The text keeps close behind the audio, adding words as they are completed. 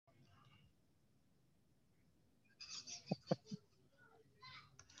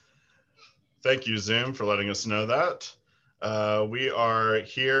Thank you, Zoom, for letting us know that. We are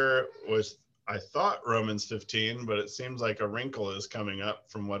here with, I thought, Romans 15, but it seems like a wrinkle is coming up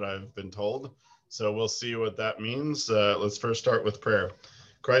from what I've been told. So we'll see what that means. Let's first start with prayer.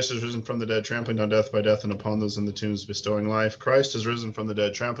 Christ is risen from the dead, trampling down death by death, and upon those in the tombs bestowing life. Christ is risen from the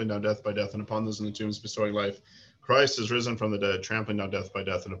dead, trampling down death by death, and upon those in the tombs bestowing life. Christ is risen from the dead, trampling down death by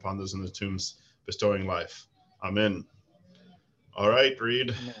death, and upon those in the tombs bestowing life. Amen. All right,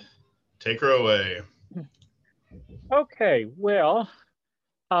 Reed, take her away. Okay, well,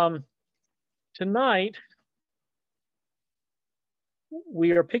 tonight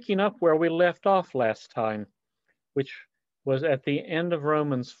we are picking up where we left off last time, which was at the end of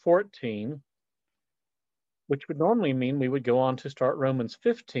Romans 14, which would normally mean we would go on to start Romans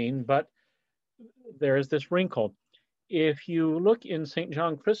 15, but there is this wrinkle. If you look in St.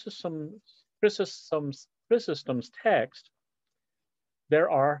 John Chrysostom's text,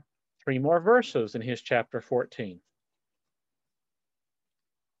 there are 3 more verses in his chapter 14.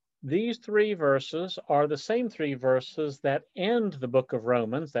 These 3 verses are the same 3 verses that end the book of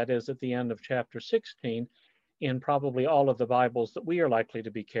Romans, that is at the end of chapter 16, in probably all of the Bibles that we are likely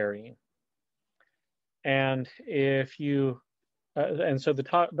to be carrying. And if you, and so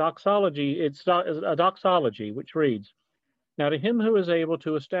the doxology, it's a doxology which reads, "Now to him who is able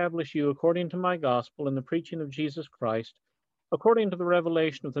to establish you according to my gospel and the preaching of Jesus Christ, according to the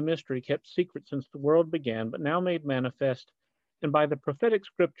revelation of the mystery kept secret since the world began, but now made manifest, and by the prophetic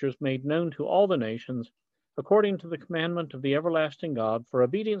scriptures made known to all the nations, according to the commandment of the everlasting God, for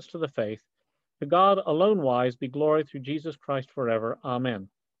obedience to the faith, to God alone wise be glory through Jesus Christ forever.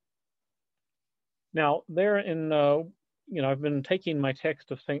 Amen." Now, there in, I've been taking my text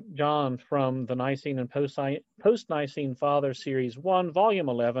of St. John from the Nicene and Post-Nicene Fathers, Series 1, Volume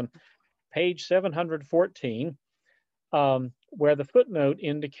 11, page 714, where the footnote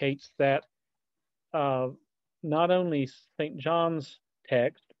indicates that not only St. John's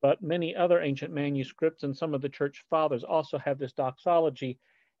text, but many other ancient manuscripts and some of the church fathers also have this doxology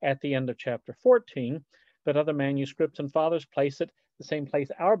at the end of chapter 14, but other manuscripts and fathers place it the same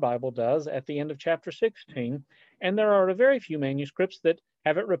place our Bible does at the end of chapter 16, and there are a very few manuscripts that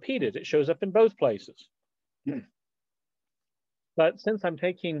have it repeated. It shows up in both places. But since I'm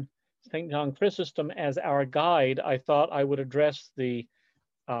taking St. John Chrysostom as our guide, I thought I would address the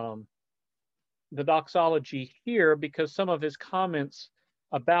doxology here because some of his comments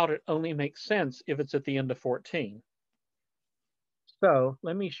about it only make sense if it's at the end of 14. So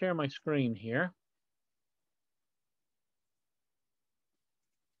let me share my screen here.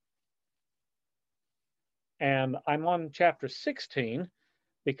 And I'm on chapter 16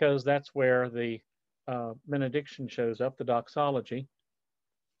 because that's where the benediction shows up, the doxology.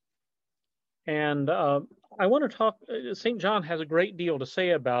 And I want to talk, St. John has a great deal to say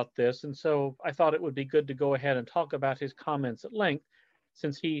about this, and so I thought it would be good to go ahead and talk about his comments at length,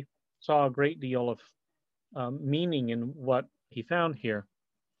 since he saw a great deal of meaning in what he found here.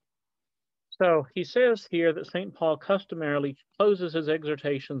 So he says here that St. Paul customarily closes his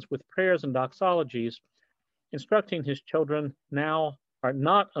exhortations with prayers and doxologies, instructing his children now are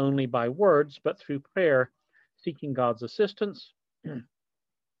not only by words, but through prayer, seeking God's assistance.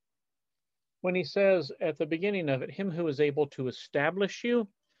 When he says at the beginning of it, him who is able to establish you,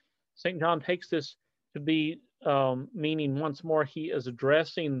 St. John takes this to be meaning once more he is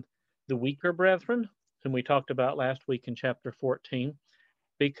addressing the weaker brethren, whom we talked about last week in chapter 14,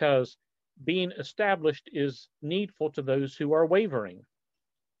 because being established is needful to those who are wavering.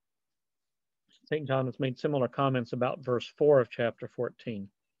 St. John has made similar comments about verse 4 of chapter 14,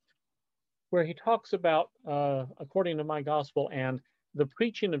 where he talks about, according to my gospel and the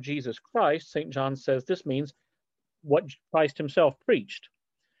preaching of Jesus Christ. St. John says this means what Christ himself preached.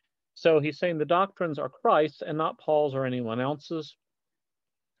 So he's saying the doctrines are Christ's and not Paul's or anyone else's.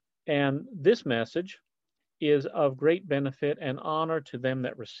 And this message is of great benefit and honor to them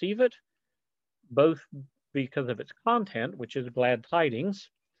that receive it, both because of its content, which is glad tidings,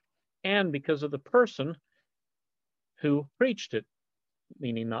 and because of the person who preached it,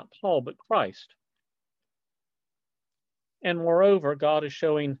 meaning not Paul, but Christ. And moreover, God is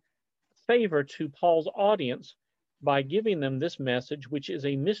showing favor to Paul's audience by giving them this message, which is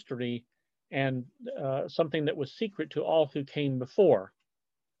a mystery and something that was secret to all who came before.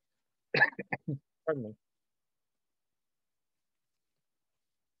 Pardon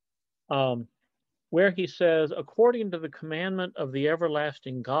me. Where he says, according to the commandment of the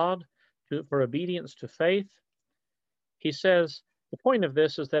everlasting God, for obedience to faith, he says, the point of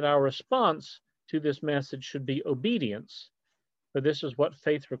this is that our response to this message should be obedience, for this is what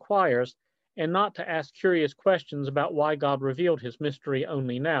faith requires, and not to ask curious questions about why God revealed his mystery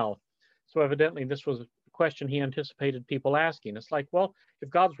only now. So evidently this was a question he anticipated people asking. It's like, well, if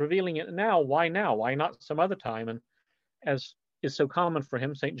God's revealing it now? Why now? Why not some other time? And as is so common for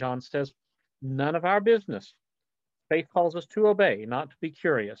him, St. John says, none of our business. Faith calls us to obey, not to be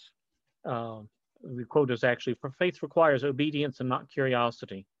curious. The quote is actually, for faith requires obedience and not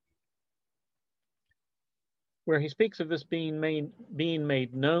curiosity. Where he speaks of this being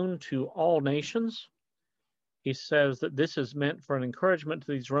made known to all nations, he says that this is meant for an encouragement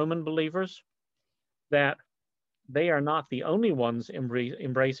to these Roman believers, that they are not the only ones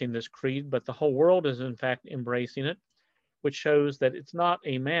embracing this creed, but the whole world is in fact embracing it, which shows that it's not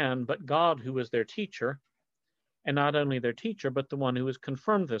a man, but God who is their teacher, and not only their teacher, but the one who has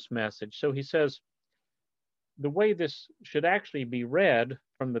confirmed this message. So he says, the way this should actually be read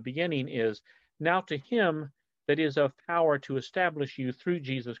from the beginning is, now to him that is of power to establish you through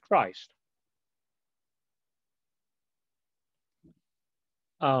Jesus Christ.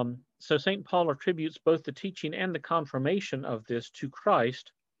 So St. Paul attributes both the teaching and the confirmation of this to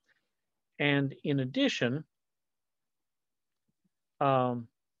Christ. And in addition,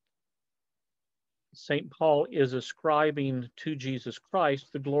 St. Paul is ascribing to Jesus Christ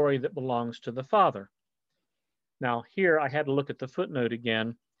the glory that belongs to the Father. Now here I had to look at the footnote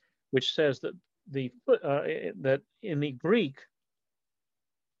again, which says that that in the Greek,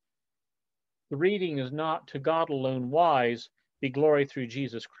 the reading is not to God alone wise be glory through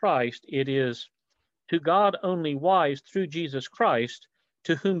Jesus Christ. It is to God only wise through Jesus Christ,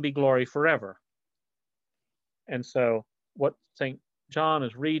 to whom be glory forever. And so what St. John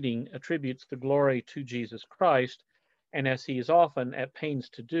is reading attributes the glory to Jesus Christ, and as he is often at pains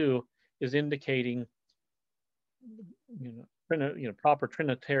to do, is indicating proper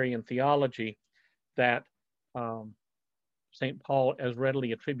Trinitarian theology, that St. Paul as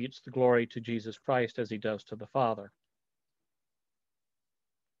readily attributes the glory to Jesus Christ as he does to the Father.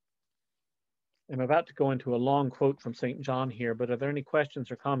 I'm about to go into a long quote from St. John here, but are there any questions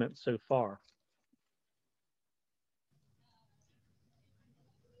or comments so far?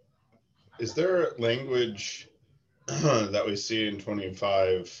 Is there language that we see in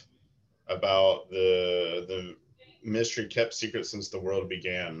 25 about the mystery kept secret since the world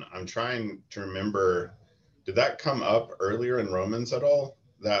began? I'm trying to remember, did that come up earlier in Romans at all?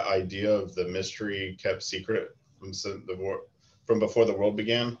 That idea of the mystery kept secret from before the world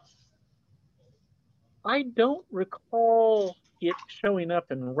began? I don't recall it showing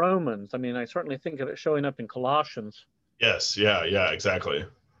up in Romans. I mean, I certainly think of it showing up in Colossians. Yes, yeah, exactly.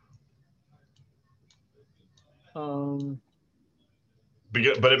 But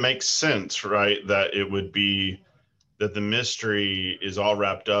it makes sense, right? That it would be that the mystery is all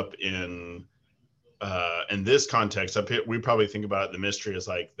wrapped up in this context. Up here, we probably think about it, the mystery is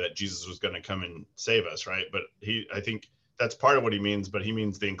like that Jesus was going to come and save us, right? But I think that's part of what he means, but he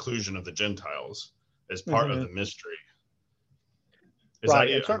means the inclusion of the Gentiles as part of the mystery.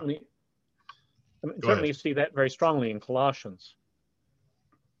 Right, and certainly you see that very strongly in Colossians.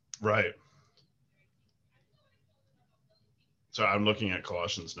 Right. So I'm looking at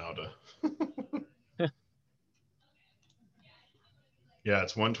Colossians now to. Yeah,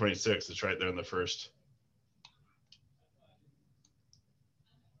 it's 126. It's right there in the first.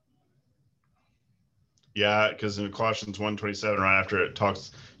 Yeah, because in Colossians 1:27, right after it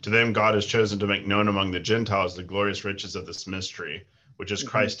talks, to them God has chosen to make known among the Gentiles the glorious riches of this mystery, which is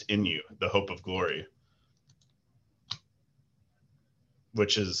Christ in you, the hope of glory.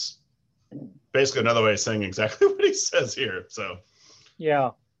 Which is basically another way of saying exactly what he says here. So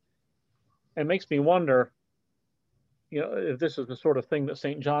yeah, it makes me wonder, if this is the sort of thing that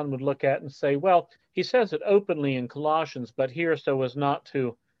St. John would look at and say, well, he says it openly in Colossians, but here, so as not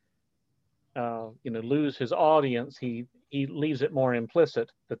to lose his audience, he leaves it more implicit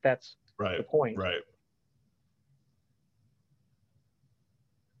that that's the point. Right.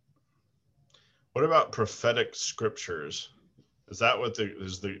 What about prophetic scriptures? Is that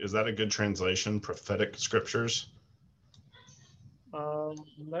is that a good translation? Prophetic scriptures?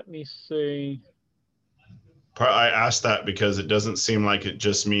 Let me see. I asked that because it doesn't seem like it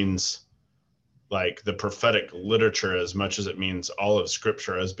just means like the prophetic literature as much as it means all of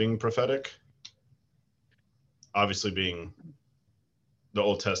Scripture as being prophetic. Obviously, being the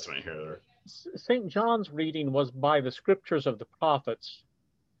Old Testament here. St. John's reading was by the scriptures of the prophets.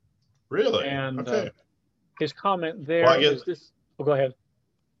 Really? And okay. His comment there is this. Oh, go ahead.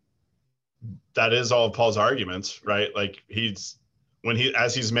 That is all of Paul's arguments, right? Like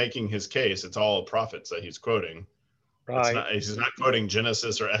as he's making his case, it's all prophets that he's quoting. Right. He's not quoting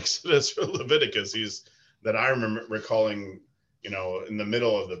Genesis or Exodus or Leviticus. That I remember recalling, in the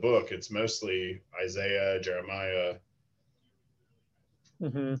middle of the book, it's mostly Isaiah, Jeremiah.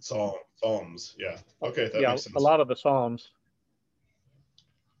 Mm-hmm. Psalms. Yeah. Okay, that Yeah, makes a sense. lot of the Psalms.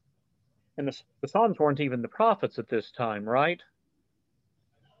 And the Psalms weren't even the prophets at this time, right?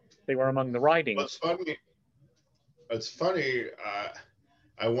 They were among the What's writings. funny? It's funny.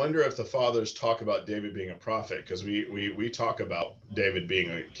 I wonder if the fathers talk about David being a prophet, because we talk about David being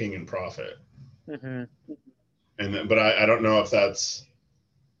a king and prophet, Mm-hmm. but I don't know if that's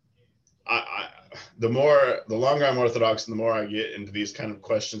I the longer I'm Orthodox and the more I get into these kind of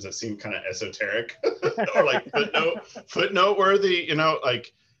questions that seem kind of esoteric or like footnote worthy,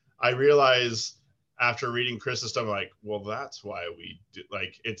 like I realize after reading Chrysostom, like, well, that's why we do,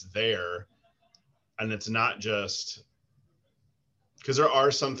 like, it's there, and it's not just because there are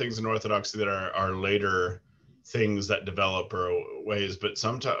some things in Orthodoxy that are later things that develop or ways, but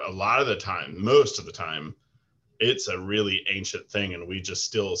sometimes, a lot of the time, most of the time, it's a really ancient thing, and we just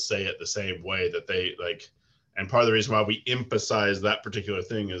still say it the same way that they like. And part of the reason why we emphasize that particular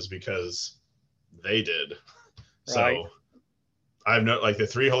thing is because they did. Right. So I've no, like, the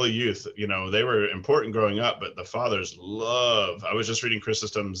three holy youth, they were important growing up, but the fathers love. I was just reading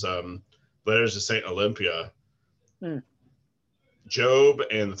Chrysostom's letters to Saint Olympia. Mm. Job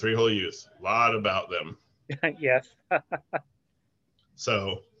and the three holy youth, a lot about them. Yes.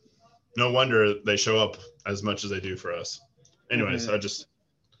 So no wonder they show up as much as they do for us. Anyways, Mm-hmm.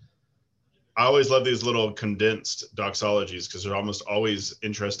 I always love these little condensed doxologies because there's almost always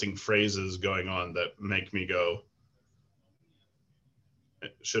interesting phrases going on that make me go,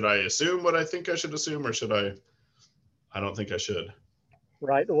 should I assume what I think I should assume, or should I don't think I should.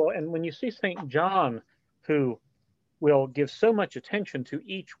 Right. Well, and when you see St. John, who will give so much attention to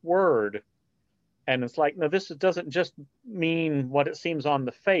each word, and it's like, no, this doesn't just mean what it seems on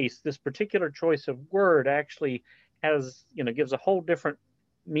the face. This particular choice of word actually has, gives a whole different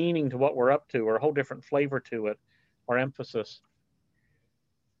meaning to what we're up to, or a whole different flavor to it, or emphasis.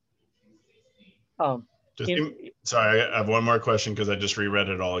 Um, in Sorry, I have one more question because I just reread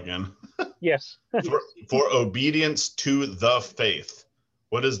it all again. Yes. For obedience to the faith,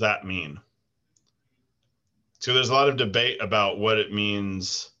 what does that mean? So there's a lot of debate about what it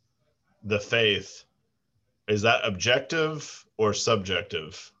means, the faith. Is that objective or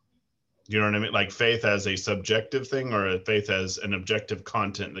subjective? You know what I mean? Like, faith as a subjective thing, or a faith as an objective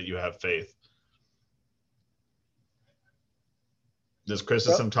content that you have faith? Does Well,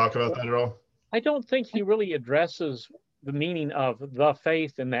 Chrysostom talk about that at all? I don't think he really addresses the meaning of the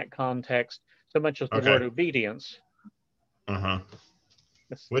faith in that context so much as the Okay. word obedience. Uh-huh.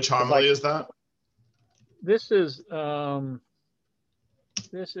 Which It's homily like, is that? this is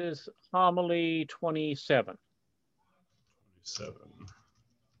homily 27. 7.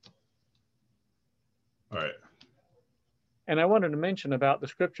 All right. And I wanted to mention about the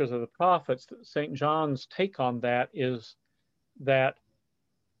scriptures of the prophets that St. John's take on that is that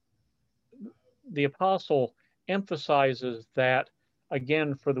the apostle emphasizes that,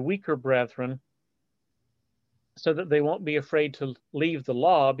 again, for the weaker brethren, so that they won't be afraid to leave the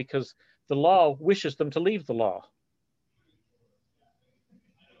law, because the law wishes them to leave the law.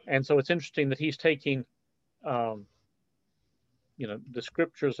 And so it's interesting that he's taking, the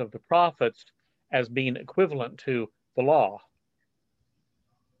scriptures of the prophets as being equivalent to the law.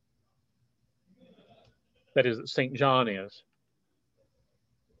 That is, that St. John is.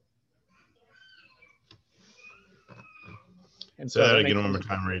 And Say so that that again makes one more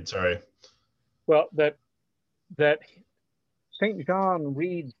time, Reed. Sorry. well, that St. John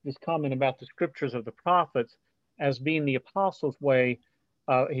reads this comment about the scriptures of the prophets as being the apostles' way.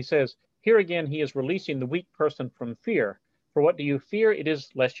 He says, here again, he is releasing the weak person from fear. For what do you fear? It is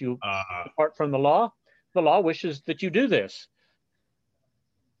lest you depart from the law. The law wishes that you do this.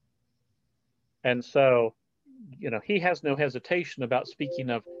 And so, he has no hesitation about speaking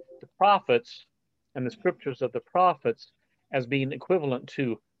of the prophets and the scriptures of the prophets as being equivalent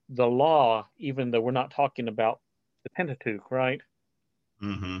to the law, even though we're not talking about the Pentateuch, right?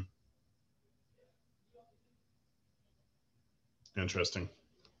 Mm-hmm. Interesting.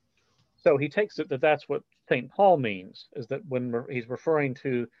 So he takes it that that's what St. Paul means, is that when he's referring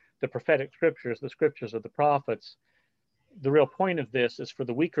to the prophetic scriptures, the scriptures of the prophets, the real point of this is for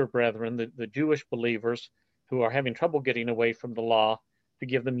the weaker brethren, the Jewish believers who are having trouble getting away from the law, to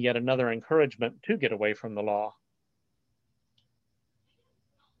give them yet another encouragement to get away from the law.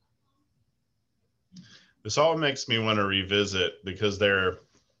 This all makes me want to revisit, because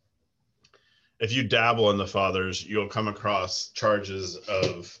if you dabble in the fathers, you'll come across charges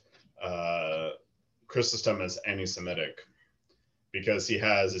of Chrysostom as anti-Semitic, because he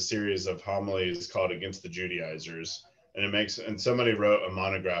has a series of homilies called Against the Judaizers. And somebody wrote a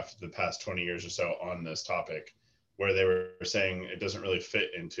monograph the past 20 years or so on this topic, where they were saying it doesn't really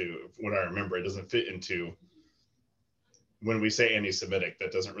fit into what I remember. It doesn't fit into when we say anti-Semitic,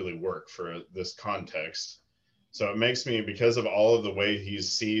 that doesn't really work for this context. So it makes me, because of all of the way he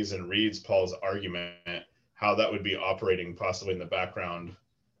sees and reads Paul's argument, how that would be operating possibly in the background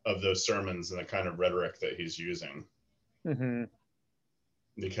of those sermons and the kind of rhetoric that he's using. Mm-hmm.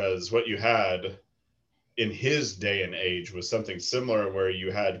 Because what you had in his day and age was something similar, where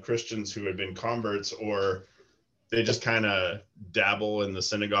you had Christians who had been converts, or they just kind of dabble in the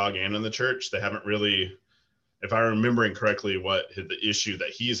synagogue and in the church. They haven't really, if I'm remembering correctly, what the issue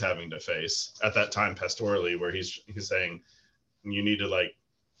that he's having to face at that time pastorally, where he's saying you need to like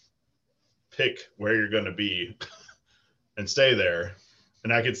pick where you're going to be and stay there.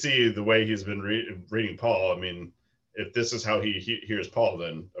 And I could see the way he's been reading Paul. I mean, if this is how he hears Paul,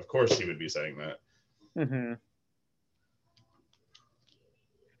 then of course he would be saying that. Mm-hmm.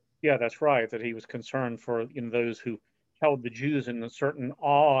 Yeah, that's right. That he was concerned for those who held the Jews in a certain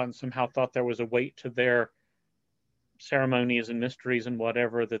awe and somehow thought there was a weight to their ceremonies and mysteries and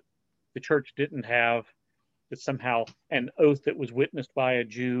whatever that the church didn't have. That somehow an oath that was witnessed by a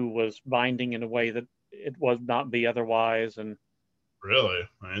Jew was binding in a way that it would not be otherwise. And really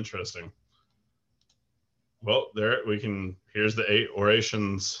interesting. Well, there we can. Here's the 8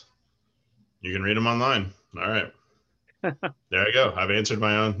 orations. You can read them online. All right. There I go. I've answered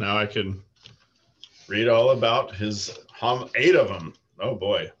my own. Now I can read all about his 8 of them. Oh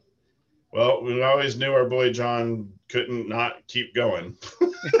boy. Well, we always knew our boy John couldn't not keep going.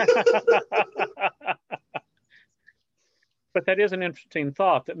 But that is an interesting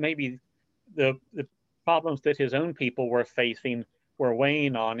thought, that maybe the problems that his own people were facing were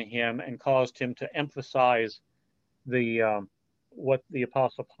weighing on him and caused him to emphasize the what the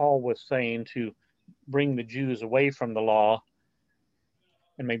Apostle Paul was saying, to bring the Jews away from the law.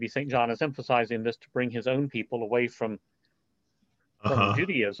 And maybe St. John is emphasizing this to bring his own people away from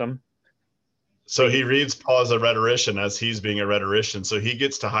Judaism. So he reads Paul as a rhetorician, as he's being a rhetorician. So he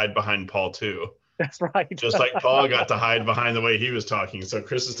gets to hide behind Paul too. That's right. Just like Paul got to hide behind the way he was talking. So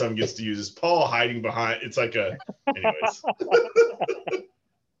Chrysostom gets to use Paul hiding behind. It's like anyways.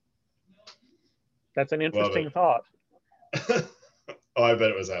 That's an interesting thought. Oh, I bet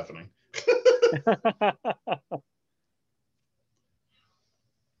it was happening.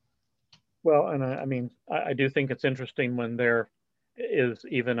 Well, and I mean, I do think it's interesting when there is,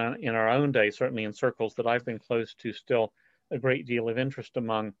 even in our own day, certainly in circles that I've been close to, still a great deal of interest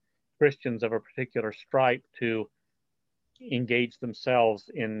among Christians of a particular stripe to engage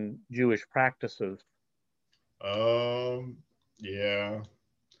themselves in Jewish practices. Yeah.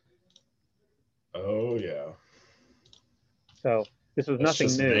 Oh, yeah. So this is nothing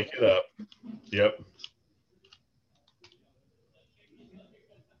just new. Make it up. Yep.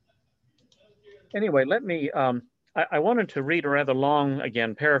 Anyway, let me, I wanted to read a rather long,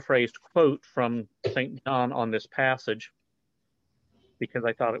 again, paraphrased quote from St. John on this passage, because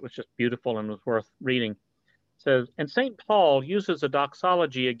I thought it was just beautiful and was worth reading. It says, and St. Paul uses a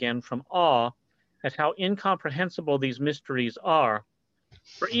doxology again from awe at how incomprehensible these mysteries are.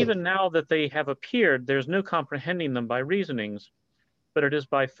 For even now that they have appeared, there's no comprehending them by reasonings, but it is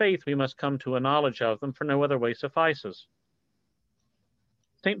by faith we must come to a knowledge of them, for no other way suffices.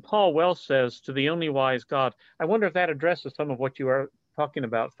 St. Paul well says to the only wise God. I wonder if that addresses some of what you are talking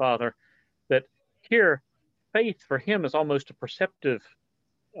about, Father, that here faith for him is almost a perceptive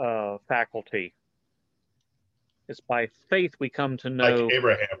faculty. It's by faith we come to know. Like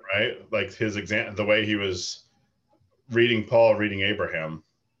Abraham, right? Like his example, the way he was reading Paul, reading Abraham.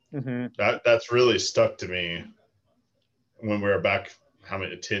 Mm-hmm. That's really stuck to me when we were back, how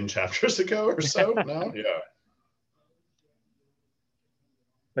many, 10 chapters ago or so? No? Yeah.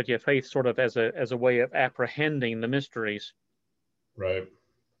 But yeah, faith sort of as a way of apprehending the mysteries. Right.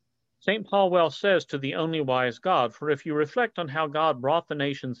 St. Paul well says to the only wise God, for if you reflect on how God brought the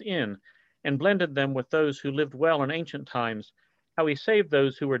nations in and blended them with those who lived well in ancient times, how he saved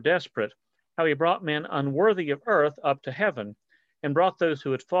those who were desperate, how he brought men unworthy of earth up to heaven, and brought those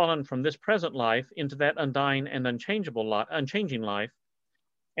who had fallen from this present life into that undying and unchanging life,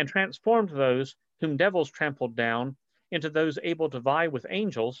 and transformed those whom devils trampled down into those able to vie with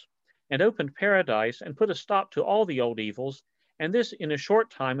angels, and opened paradise and put a stop to all the old evils, and this in a short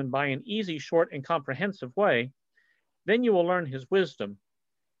time and by an easy, short, and comprehensive way, then you will learn his wisdom.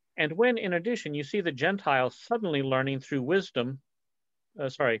 And when, in addition, you see the Gentiles suddenly learning through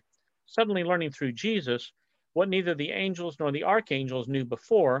Jesus what neither the angels nor the archangels knew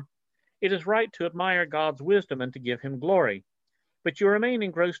before, it is right to admire God's wisdom and to give him glory. But you remain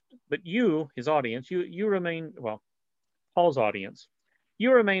engrossed, his audience, you remain, Paul's audience,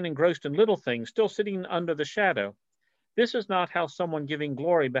 you remain engrossed in little things, still sitting under the shadow. This is not how someone giving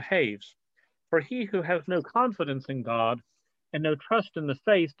glory behaves. For he who has no confidence in God and no trust in the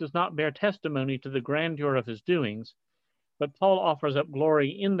faith does not bear testimony to the grandeur of his doings, but Paul offers up glory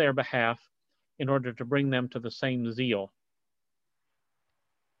in their behalf in order to bring them to the same zeal.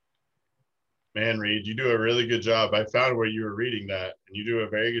 Man, Reed, you do a really good job. I found where you were reading that, and you do a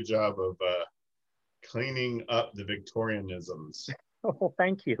very good job of cleaning up the Victorianisms. Oh,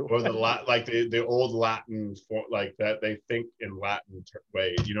 thank you. Or the old Latin like that they think in Latin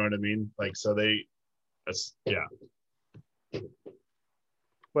way. You know what I mean? Like so yeah.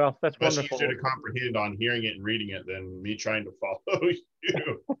 Well, that's much wonderful. Easier to comprehend on hearing it and reading it than me trying to follow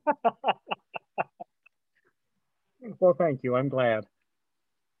you. Well, thank you. I'm glad.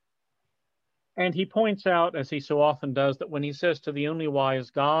 And he points out, as he so often does, that when he says to the only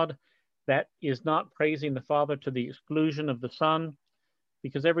wise God, that is not praising the Father to the exclusion of the Son,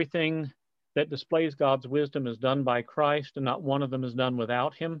 because everything that displays God's wisdom is done by Christ, and not one of them is done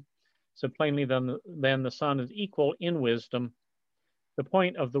without him. So plainly, then the Son is equal in wisdom. The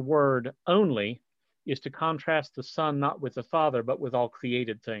point of the word only is to contrast the Son not with the Father, but with all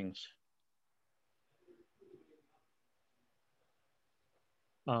created things.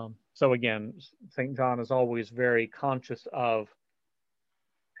 So again, St. John is always very conscious of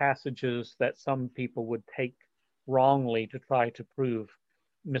passages that some people would take wrongly to try to prove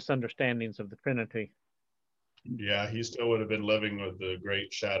misunderstandings of the Trinity. Yeah, he still would have been living with the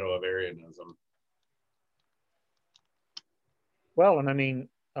great shadow of Arianism. Well, and I mean,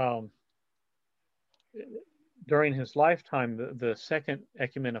 during his lifetime, the Second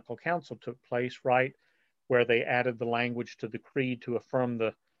Ecumenical Council took place, right, where they added the language to the creed to affirm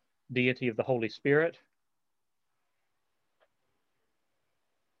the deity of the Holy Spirit.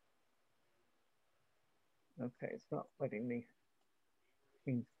 Okay, it's not letting me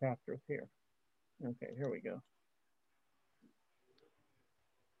change chapters here. Okay, here we go.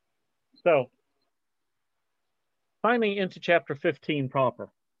 So, finally into chapter 15 proper.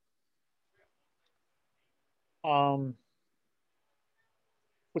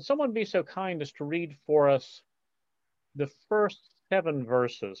 Would someone be so kind as to read for us the first 7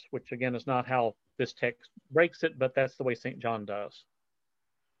 verses, which again is not how this text breaks it, but that's the way St. John does.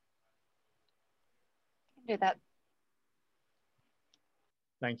 I can do that.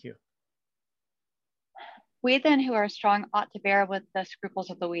 Thank you. We then who are strong ought to bear with the scruples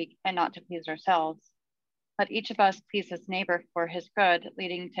of the weak and not to please ourselves. Let each of us please his neighbor for his good,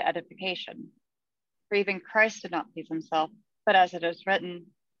 leading to edification. For even Christ did not please himself, but as it is written,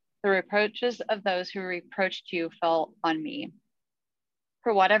 the reproaches of those who reproached you fell on me.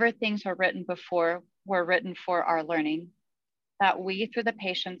 For whatever things were written before were written for our learning, that we through the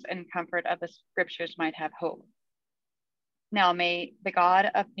patience and comfort of the scriptures might have hope. Now may the God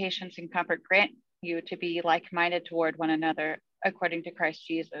of patience and comfort grant you to be like-minded toward one another according to Christ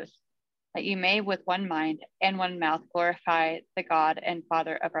Jesus, that you may with one mind and one mouth glorify the God and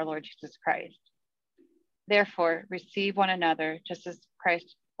Father of our Lord Jesus Christ. Therefore, receive one another, just as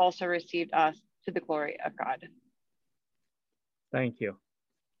Christ also received us to the glory of God. Thank you.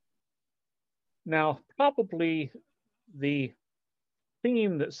 Now, probably the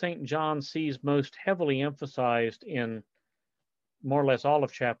theme that St. John sees most heavily emphasized in more or less all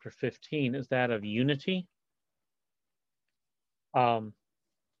of chapter 15 is that of unity. But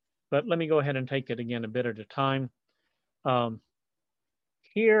let me go ahead and take it again a bit at a time.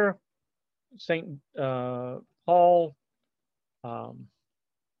 Here, St. Paul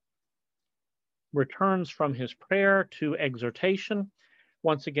returns from his prayer to exhortation,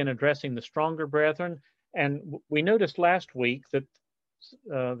 once again addressing the stronger brethren. And we noticed last week that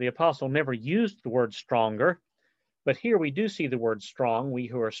the apostle never used the word stronger, but here we do see the word strong, we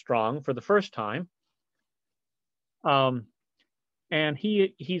who are strong, for the first time. And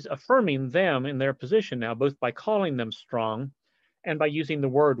he's affirming them in their position now, both by calling them strong and by using the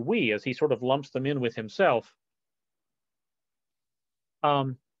word we, as he sort of lumps them in with himself.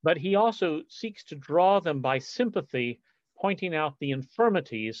 But he also seeks to draw them by sympathy, pointing out the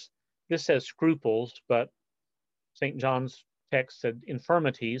infirmities. This says scruples, but St. John's text said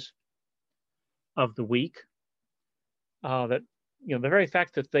infirmities of the weak. That, you know, the very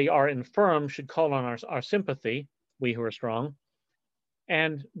fact that they are infirm should call on our sympathy, we who are strong.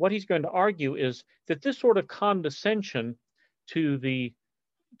 And what he's going to argue is that this sort of condescension to the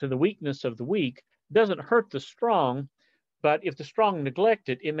weakness of the weak doesn't hurt the strong, but if the strong neglect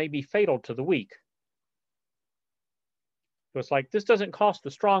it, it may be fatal to the weak. So it's like, this doesn't cost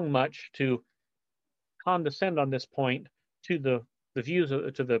the strong much to condescend on this point to the views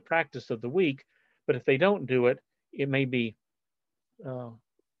of, to the practice of the weak, but if they don't do it, it may be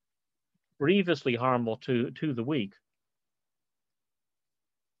grievously harmful to the weak.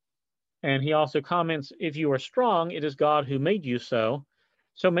 And he also comments, if you are strong, it is God who made you so.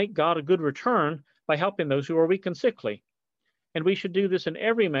 So make God a good return by helping those who are weak and sickly. And we should do this in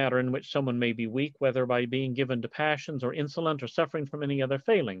every matter in which someone may be weak, whether by being given to passions or insolent or suffering from any other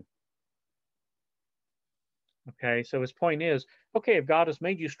failing. Okay, so his point is, okay, if God has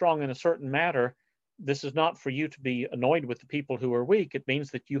made you strong in a certain matter, this is not for you to be annoyed with the people who are weak. It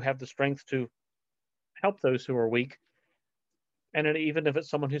means that you have the strength to help those who are weak. And even if it's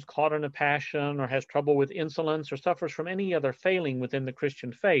someone who's caught in a passion or has trouble with insolence or suffers from any other failing within the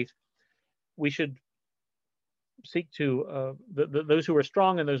Christian faith, we should seek to, those who are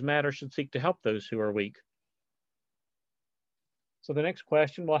strong in those matters should seek to help those who are weak. So the next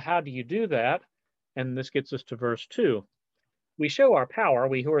question, well, how do you do that? And this gets us to verse 2. We show our power,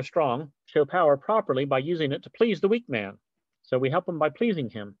 we who are strong, show power properly by using it to please the weak man. So we help him by pleasing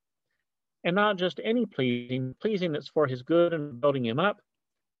him. And not just any pleasing that's for his good and building him up.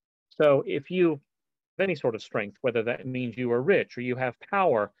 So if you have any sort of strength, whether that means you are rich or you have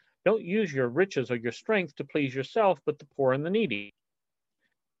power, don't use your riches or your strength to please yourself, but the poor and the needy.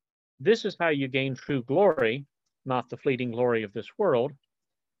 This is how you gain true glory, not the fleeting glory of this world.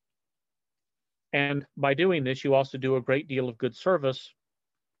 And by doing this, you also do a great deal of good service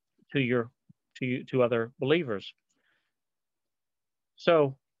to other believers.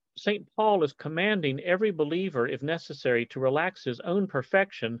 So St. Paul is commanding every believer, if necessary, to relax his own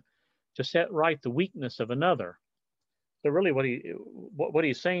perfection to set right the weakness of another. So really what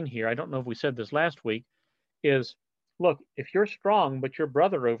he's saying here, I don't know if we said this last week, is, look, if you're strong, but your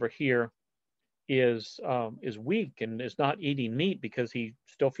brother over here is weak and is not eating meat because he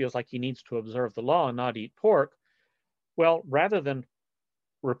still feels like he needs to observe the law and not eat pork, well, rather than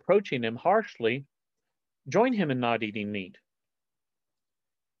reproaching him harshly, join him in not eating meat.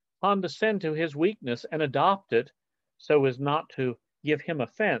 Condescend to his weakness and adopt it so as not to give him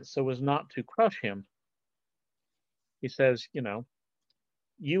offense, so as not to crush him. He says,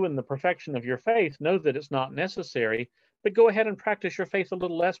 you in the perfection of your faith know that it's not necessary, but go ahead and practice your faith a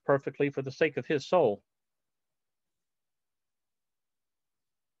little less perfectly for the sake of his soul.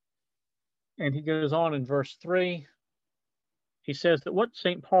 And he goes on in verse 3. He says that what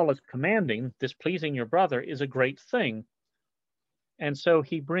St. Paul is commanding, this pleasing your brother, is a great thing. And so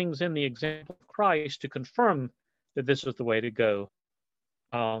he brings in the example of Christ to confirm that this is the way to go.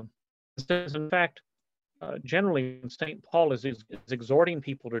 In fact, generally, St. Paul is exhorting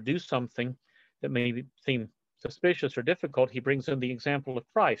people to do something that may seem suspicious or difficult. He brings in the example of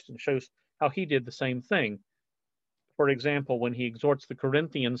Christ and shows how he did the same thing. For example, when he exhorts the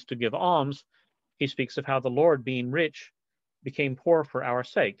Corinthians to give alms, he speaks of how the Lord, being rich, became poor for our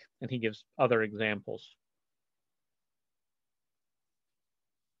sake, and he gives other examples.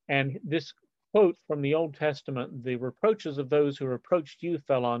 And this quote from the Old Testament, the reproaches of those who reproached you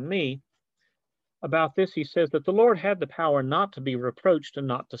fell on me. About this, he says that the Lord had the power not to be reproached and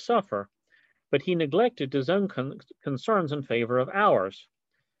not to suffer, but he neglected his own concerns in favor of ours.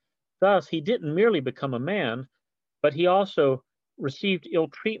 Thus, he didn't merely become a man, but he also received ill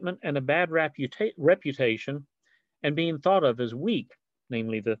treatment and a bad reputation, and being thought of as weak,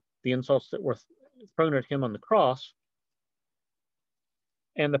 namely the insults that were thrown at him on the cross.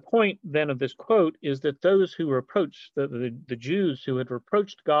 And the point then of this quote is that those who reproached, the Jews who had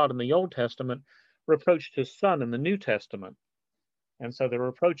reproached God in the Old Testament, reproached his Son in the New Testament. And so the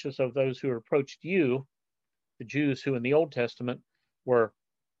reproaches of those who reproached you, the Jews who in the Old Testament were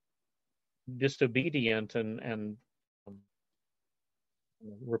disobedient and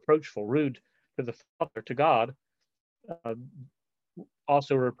reproachful, rude to the Father, to God,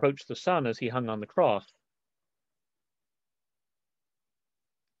 also reproached the Son as he hung on the cross.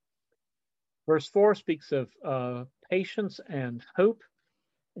 Verse 4 speaks of patience and hope.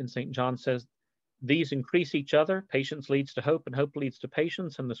 And St. John says, these increase each other. Patience leads to hope, and hope leads to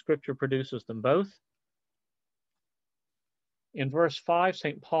patience, and the scripture produces them both. In verse 5,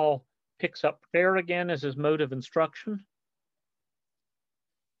 St. Paul picks up prayer again as his mode of instruction,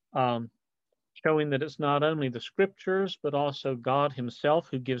 showing that it's not only the scriptures, but also God himself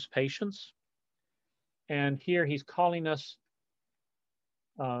who gives patience. And here he's calling us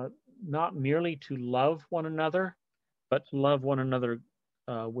not merely to love one another, but to love one another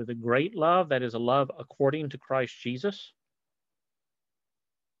with a great love, that is a love according to Christ Jesus.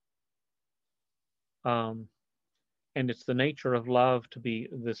 And it's the nature of love to be,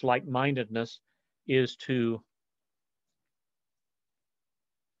 this like-mindedness is to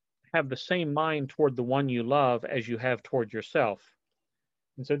have the same mind toward the one you love as you have toward yourself.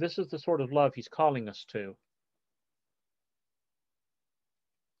 And so this is the sort of love he's calling us to.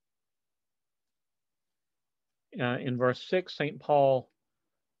 In verse 6, St. Paul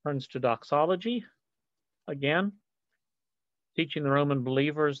turns to doxology again, teaching the Roman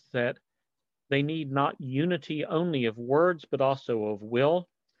believers that they need not unity only of words, but also of will.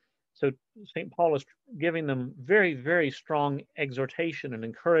 So St. Paul is giving them very, very strong exhortation and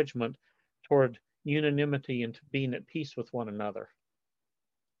encouragement toward unanimity and to being at peace with one another.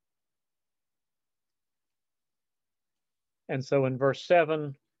 And so in verse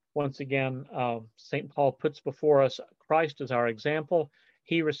 7, once again, St. Paul puts before us Christ as our example.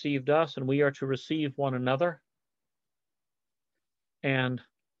 He received us, and we are to receive one another. And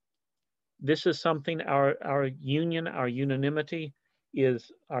this is something, our union, our unanimity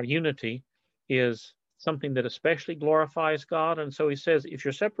is, our unity is something that especially glorifies God. And so he says, if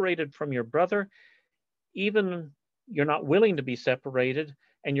you're separated from your brother, even you're not willing to be separated,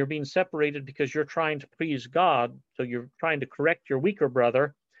 and you're being separated because you're trying to please God, so you're trying to correct your weaker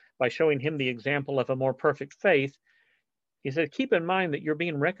brother by showing him the example of a more perfect faith. He said, keep in mind that you're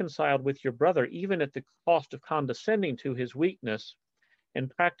being reconciled with your brother, even at the cost of condescending to his weakness, and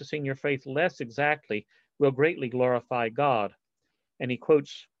practicing your faith less exactly will greatly glorify God. And he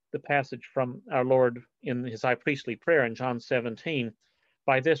quotes the passage from our Lord in his high priestly prayer in John 17,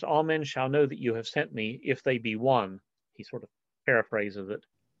 by this all men shall know that you have sent me, if they be one. He sort of paraphrases it.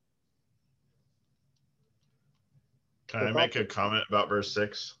 Can I make a comment about verse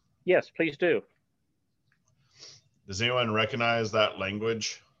 6? Yes, please do. Does anyone recognize that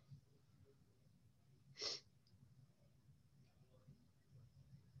language?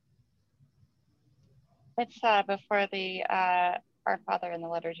 It's before the Our Father in the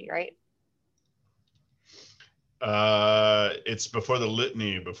liturgy, right? It's before the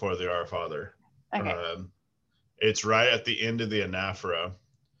litany, before the Our Father. Okay. It's right at the end of the anaphora.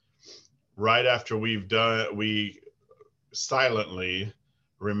 Right after we silently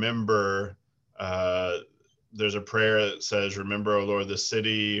remember, there's a prayer that says, remember, O Lord, the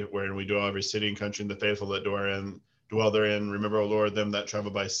city wherein we dwell, every city and country, and the faithful that dwell therein. Remember, O Lord, them that travel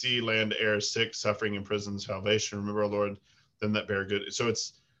by sea, land, air, sick, suffering, in prison, salvation. Remember, O Lord, them that bear good. So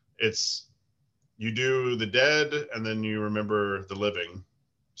it's you do the dead, and then you remember the living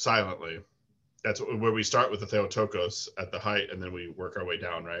silently. That's where we start with the Theotokos at the height, and then we work our way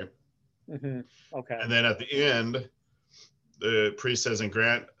down, right? Mm-hmm. Okay. And then at the end, the priest says, and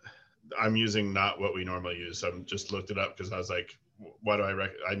grant, I'm using not what we normally use. So I just looked it up because I was like, why do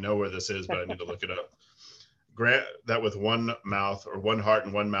I know where this is, but I need to look it up. Grant that with one mouth, or one heart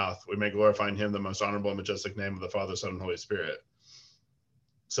and one mouth, we may glorify in him the most honorable and majestic name of the Father, Son, and Holy Spirit.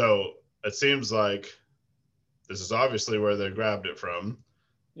 So it seems like this is obviously where they grabbed it from.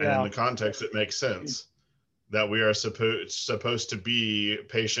 Yeah. And in the context, it makes sense that we are supposed to be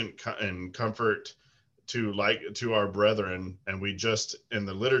patient and comfort to our brethren. And we just, in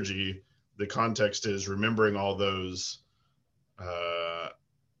the liturgy, the context is remembering all those,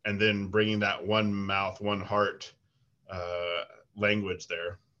 and then bringing that one mouth, one heart language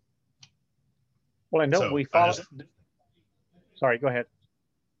there. Well, and don't we follow? Sorry, go ahead.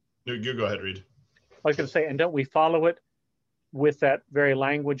 You go ahead, Reed. I was going to say, and don't we follow it with that very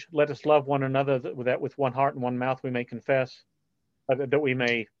language? Let us love one another, that with one heart and one mouth we may confess, that we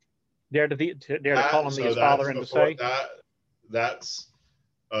may dare to call him his Father and to say. That's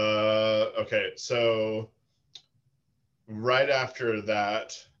okay. So right after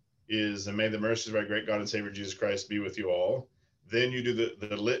that is, and may the mercies of our great God and Savior Jesus Christ be with you all. Then you do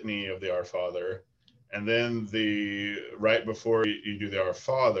the litany of the Our Father, and then right before you do the Our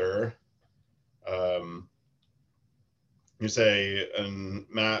Father, you say, and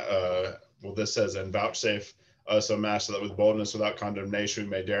this says, and vouchsafe us, O Master, that with boldness, without condemnation, we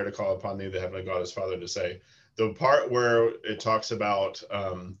may dare to call upon thee, the heavenly God, as Father, to say. The part where it talks about,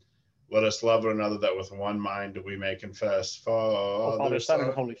 let us love one another, that with one mind we may confess Father, Son,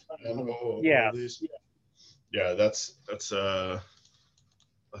 and Holy Spirit. Yeah, that's let's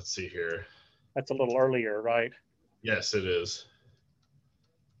see here. That's a little earlier, right? Yes, it is.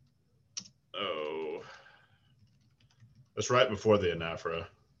 Oh, it's right before the anaphora.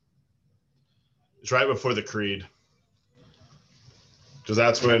 It's right before the creed, because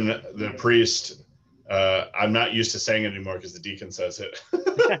that's when the priest, I'm not used to saying it anymore because the deacon says it,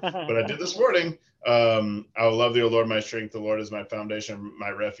 but I did this morning. I will love thee, O Lord, my strength. The Lord is my foundation, my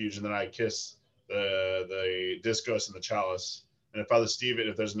refuge. And then I kiss the discos and the chalice. And if Father Stephen,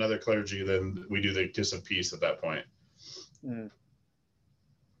 if there's another clergy, then we do the kiss of peace at that point.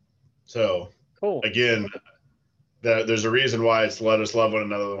 So cool. Again, there's a reason why it's let us love one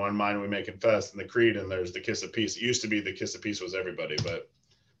another, the one mind we may confess, in the creed, and there's the kiss of peace. It used to be the kiss of peace was everybody, but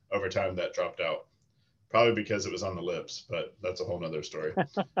over time that dropped out. Probably because it was on the lips, but that's a whole nother story.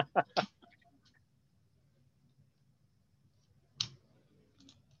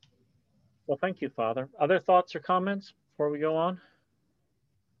 Well, thank you, Father. Other thoughts or comments before we go on?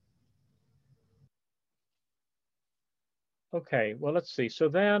 Okay, well, let's see. So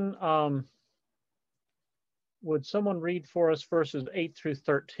then, would someone read for us verses 8 through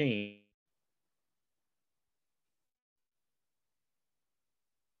 13?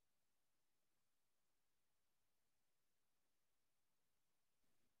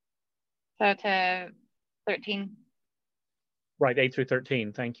 So to 13. Right, 8 through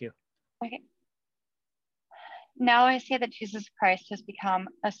 13. Thank you. Okay. Now I say that Jesus Christ has become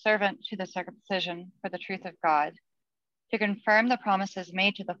a servant to the circumcision for the truth of God, to confirm the promises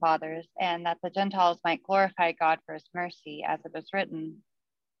made to the fathers, and that the Gentiles might glorify God for his mercy, as it is written.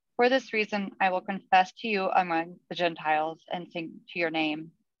 For this reason, I will confess to you among the Gentiles and sing to your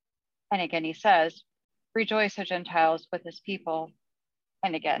name. And again, he says, rejoice, O Gentiles, with his people.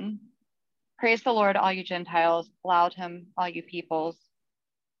 And again, praise the Lord, all you Gentiles, laud him, all you peoples.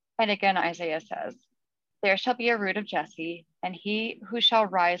 And again, Isaiah says, there shall be a root of Jesse, and he who shall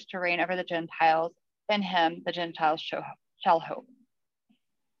rise to reign over the Gentiles, in him the Gentiles shall hope.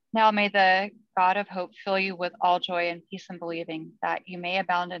 Now may the God of hope fill you with all joy and peace in believing, that you may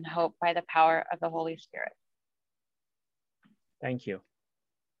abound in hope by the power of the Holy Spirit. Thank you.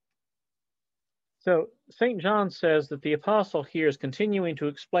 So St. John says that the apostle here is continuing to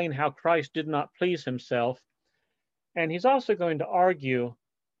explain how Christ did not please himself. And he's also going to argue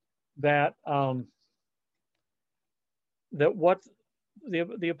that, that what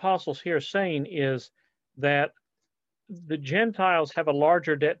the apostles here are saying is that the Gentiles have a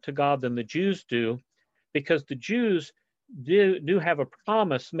larger debt to God than the Jews do, because the Jews do have a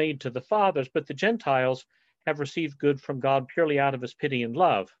promise made to the fathers, but the Gentiles have received good from God purely out of his pity and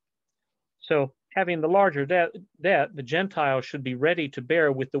love. So having the larger debt, the Gentiles should be ready to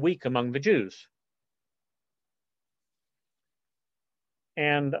bear with the weak among the Jews.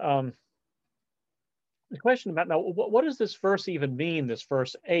 And the question about now, what does this verse even mean, this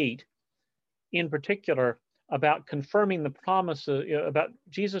verse 8 in particular, about confirming the promises about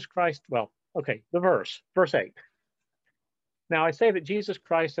Jesus Christ? Well, okay, the verse 8. Now I say that Jesus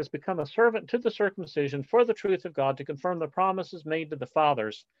Christ has become a servant to the circumcision for the truth of God, to confirm the promises made to the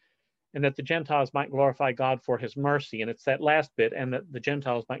fathers, and that the Gentiles might glorify God for his mercy. And it's that last bit, and that the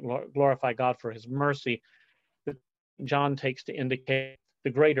Gentiles might glorify God for his mercy, that John takes to indicate the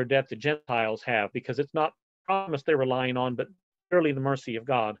greater debt the Gentiles have, because it's not promise they're relying on, but purely the mercy of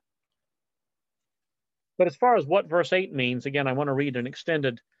God. But as far as what verse 8 means, again, I want to read an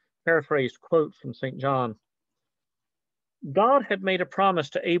extended paraphrased quote from St. John. God had made a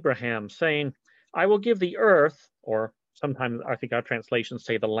promise to Abraham, saying, I will give the earth, or sometimes I think our translations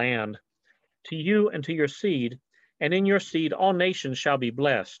say the land, to you and to your seed, and in your seed all nations shall be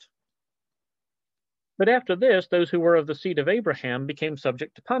blessed. But after this, those who were of the seed of Abraham became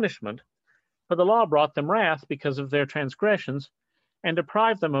subject to punishment, for the law brought them wrath because of their transgressions, and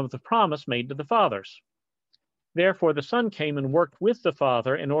deprived them of the promise made to the fathers. Therefore the Son came and worked with the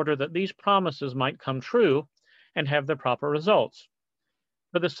Father in order that these promises might come true and have their proper results.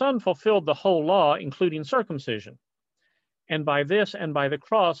 For the Son fulfilled the whole law, including circumcision. And by this and by the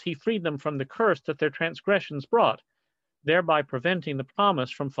cross, he freed them from the curse that their transgressions brought, thereby preventing the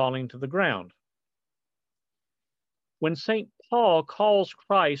promise from falling to the ground. When St. Paul calls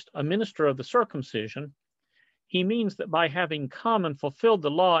Christ a minister of the circumcision, he means that by having come and fulfilled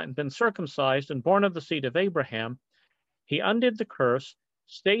the law and been circumcised and born of the seed of Abraham, he undid the curse,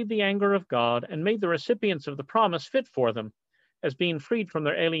 stayed the anger of God, and made the recipients of the promise fit for them, as being freed from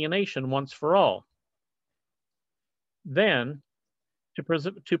their alienation once for all. Then,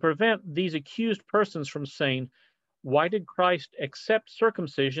 to prevent these accused persons from saying, why did Christ accept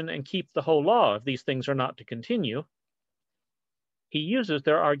circumcision and keep the whole law if these things are not to continue? He uses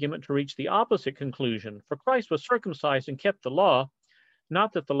their argument to reach the opposite conclusion, for Christ was circumcised and kept the law,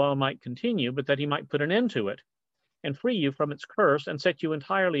 not that the law might continue, but that he might put an end to it, and free you from its curse, and set you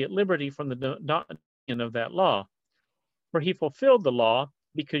entirely at liberty from the dominion of that law. For he fulfilled the law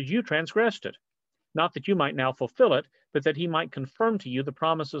because you transgressed it, not that you might now fulfill it, but that he might confirm to you the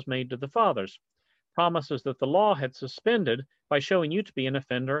promises made to the fathers, promises that the law had suspended by showing you to be an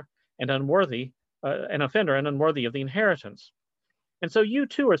offender and unworthy of the inheritance. And so you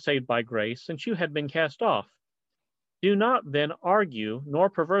too are saved by grace, since you had been cast off. Do not then argue, nor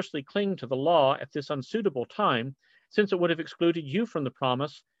perversely cling to the law at this unsuitable time, since it would have excluded you from the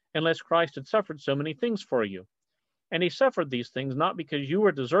promise, unless Christ had suffered so many things for you. And he suffered these things not because you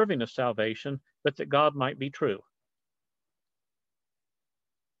were deserving of salvation, but that God might be true.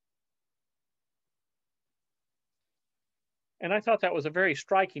 And I thought that was a very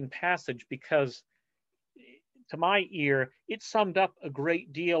striking passage, because to my ear, it summed up a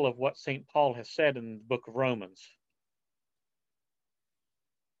great deal of what St. Paul has said in the book of Romans.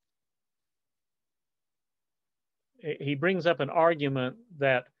 He brings up an argument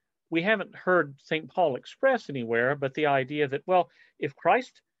that we haven't heard St. Paul express anywhere, but the idea that, well, if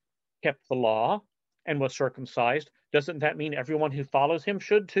Christ kept the law and was circumcised, doesn't that mean everyone who follows him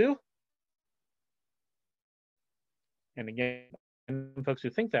should too? And again, folks who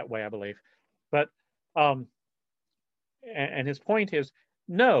think that way, I believe. But, and his point is,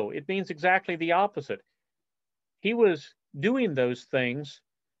 no, it means exactly the opposite. He was doing those things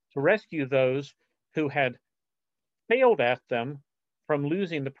to rescue those who had failed at them from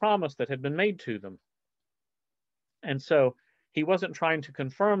losing the promise that had been made to them. And so he wasn't trying to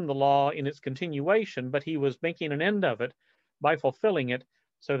confirm the law in its continuation, but he was making an end of it by fulfilling it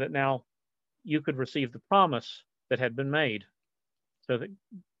so that now you could receive the promise that had been made, so that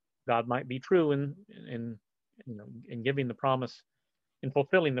God might be true in giving the promise, in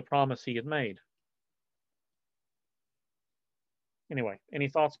fulfilling the promise he had made. Anyway, any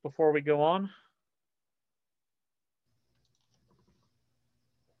thoughts before we go on?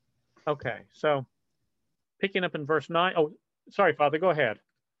 Okay, so picking up in verse 9. Oh, sorry, Father, go ahead.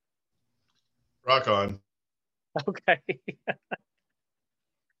 Rock on. Okay.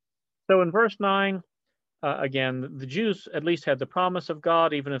 So in verse 9, again, the Jews at least had the promise of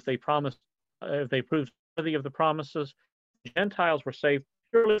God, even if they proved worthy of the promises. The Gentiles were saved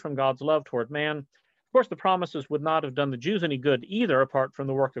purely from God's love toward man. Of course, the promises would not have done the Jews any good either, apart from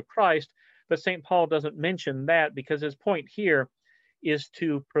the work of Christ, but St. Paul doesn't mention that because his point here is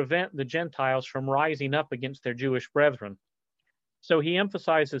to prevent the Gentiles from rising up against their Jewish brethren. So he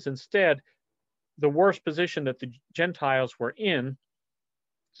emphasizes instead the worst position that the Gentiles were in,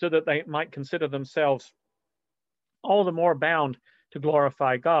 so that they might consider themselves all the more bound to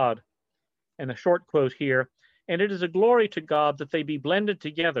glorify God. And a short quote here, and it is a glory to God that they be blended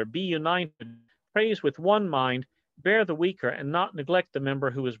together, be united, praise with one mind, bear the weaker, and not neglect the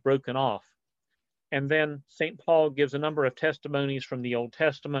member who is broken off. And then St. Paul gives a number of testimonies from the Old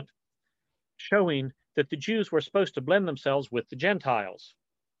Testament showing that the Jews were supposed to blend themselves with the Gentiles.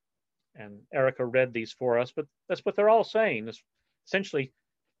 And Erica read these for us, but that's what they're all saying. It's essentially,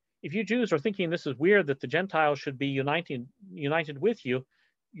 if you Jews are thinking this is weird that the Gentiles should be united with you,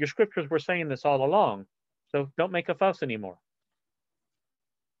 your scriptures were saying this all along. So don't make a fuss anymore.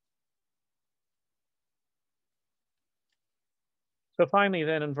 So finally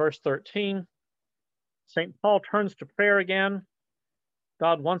then in verse 13, St. Paul turns to prayer again.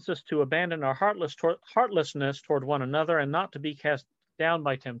 God wants us to abandon our heartlessness toward one another and not to be cast down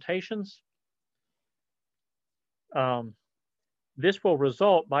by temptations. This will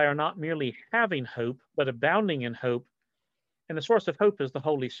result by our not merely having hope, but abounding in hope. And the source of hope is the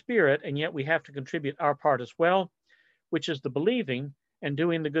Holy Spirit, and yet we have to contribute our part as well, which is the believing and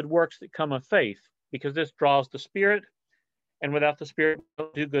doing the good works that come of faith, because this draws the Spirit, and without the Spirit, we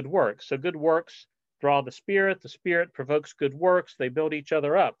don't do good works. So good works draw the Spirit provokes good works, they build each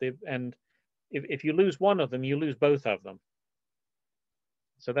other up. And if you lose one of them, you lose both of them.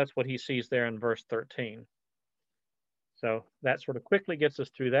 So that's what he sees there in verse 13. So that sort of quickly gets us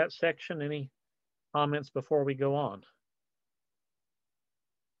through that section. Any comments before we go on?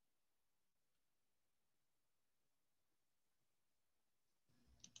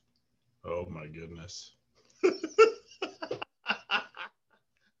 Oh my goodness.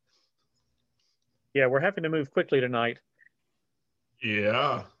 Yeah, we're having to move quickly tonight.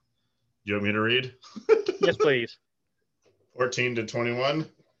 Yeah. You want me to read? Yes, please. 14 to 21.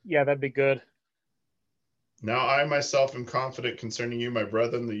 Yeah, that'd be good. Now I myself am confident concerning you, my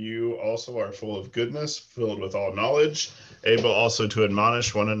brethren, that you also are full of goodness, filled with all knowledge, able also to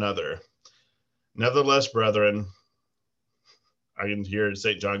admonish one another. Nevertheless, brethren, I can hear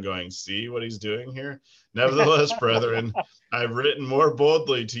St. John going, see what he's doing here? Nevertheless, brethren, I've written more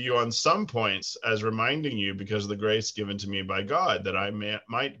boldly to you on some points, as reminding you, because of the grace given to me by God, that I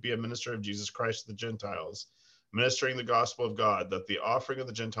might be a minister of Jesus Christ to the Gentiles, ministering the gospel of God, that the offering of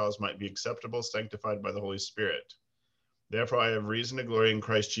the Gentiles might be acceptable, sanctified by the Holy Spirit. Therefore I have reason to glory in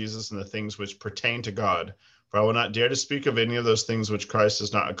Christ Jesus in the things which pertain to God. For I will not dare to speak of any of those things which Christ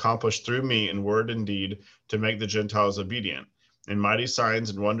has not accomplished through me in word and deed to make the Gentiles obedient, in mighty signs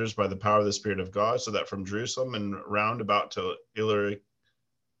and wonders by the power of the Spirit of God, so that from Jerusalem and round about to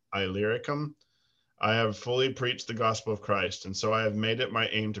Illyricum, I have fully preached the gospel of Christ. And so I have made it my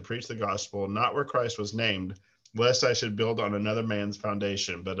aim to preach the gospel, not where Christ was named, lest I should build on another man's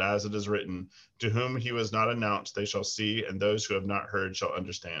foundation, but as it is written, to whom he was not announced, they shall see, and those who have not heard shall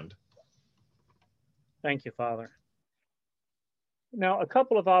understand. Thank you, Father. Now, a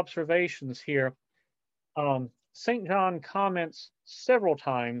couple of observations here. St. John comments several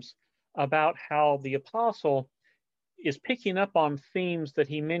times about how the apostle is picking up on themes that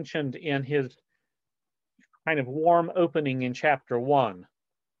he mentioned in his kind of warm opening in chapter 1.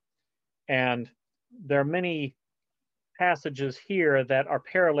 And there are many passages here that are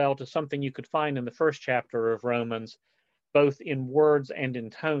parallel to something you could find in the first chapter of Romans, both in words and in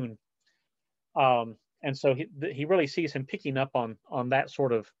tone. And so he really sees him picking up on that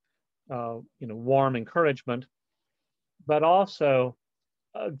sort of warm encouragement, but also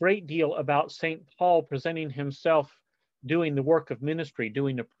a great deal about St. Paul presenting himself doing the work of ministry,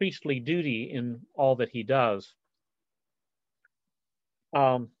 doing a priestly duty in all that he does.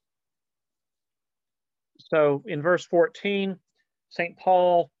 So in verse 14, St.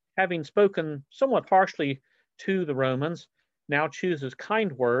 Paul, having spoken somewhat harshly to the Romans, now chooses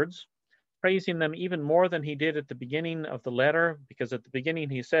kind words, praising them even more than he did at the beginning of the letter, because at the beginning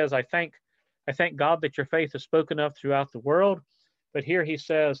he says, I thank God that your faith is spoken of throughout the world. But here he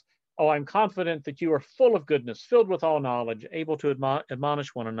says, oh, I'm confident that you are full of goodness, filled with all knowledge, able to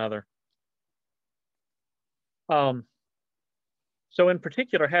admonish one another. So in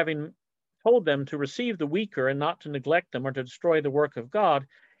particular, having told them to receive the weaker and not to neglect them or to destroy the work of God,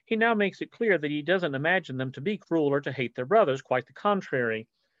 he now makes it clear that he doesn't imagine them to be cruel or to hate their brothers, quite the contrary,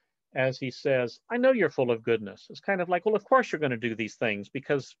 as he says, I know you're full of goodness. It's kind of like, well, of course you're going to do these things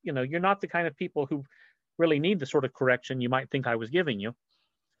because, you're not the kind of people who really need the sort of correction you might think I was giving you.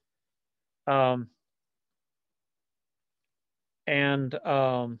 And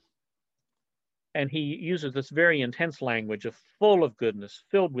he uses this very intense language of full of goodness,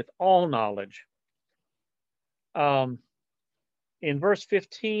 filled with all knowledge. In verse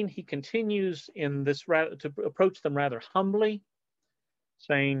 15, he continues in this to approach them rather humbly,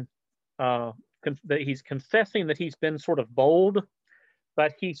 saying that he's confessing that he's been sort of bold,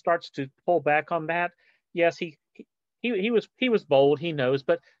 but he starts to pull back on that. Yes, he was bold, he knows,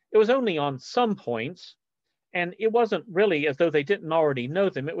 but it was only on some points. And it wasn't really as though they didn't already know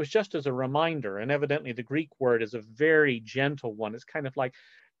them. It was just as a reminder. And evidently the Greek word is a very gentle one. It's kind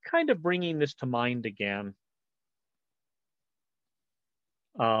of bringing this to mind again.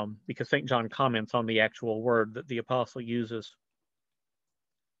 Because St. John comments on the actual word that the apostle uses.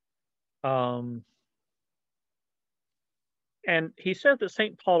 And he said that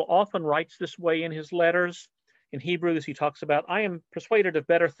St. Paul often writes this way in his letters. In Hebrews, he talks about, I am persuaded of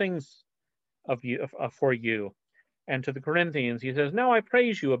better things of you for you. And to the Corinthians, he says, now I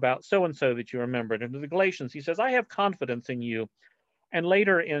praise you about so-and-so that you remembered. And to the Galatians, he says, I have confidence in you. And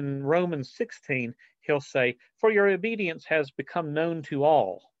later in Romans 16, he'll say, for your obedience has become known to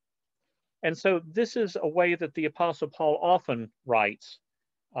all. And so this is a way that the Apostle Paul often writes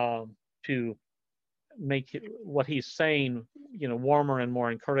to make what he's saying, warmer and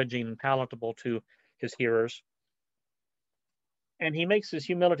more encouraging and palatable to his hearers. And he makes his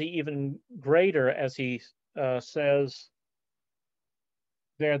humility even greater as he says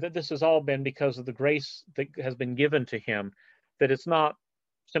there that this has all been because of the grace that has been given to him, that it's not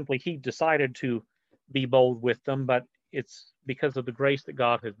simply he decided to be bold with them, but it's because of the grace that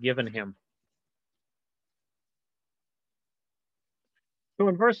God has given him. So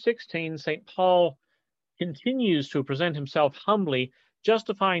in verse 16, St. Paul continues to present himself humbly,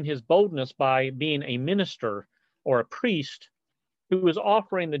 justifying his boldness by being a minister or a priest who is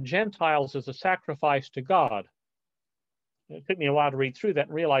offering the Gentiles as a sacrifice to God. It took me a while to read through that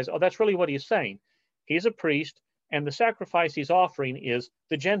and realize, oh, that's really what he's saying. He's a priest, and the sacrifice he's offering is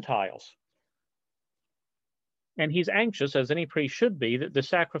the Gentiles. And he's anxious, as any priest should be, that the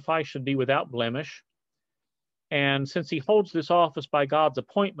sacrifice should be without blemish. And since he holds this office by God's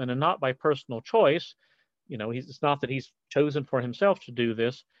appointment and not by personal choice, it's not that he's chosen for himself to do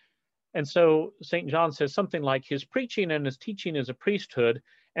this. And so St. John says something like his preaching and his teaching is a priesthood,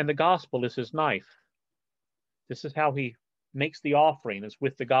 and the gospel is his knife. This is how he makes the offering, is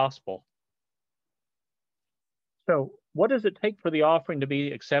with the gospel. So what does it take for the offering to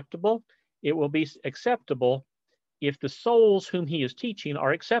be acceptable? It will be acceptable if the souls whom he is teaching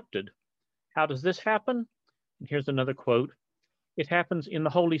are accepted. How does this happen? And here's another quote. It happens in the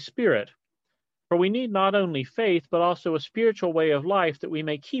Holy Spirit. For we need not only faith, but also a spiritual way of life that we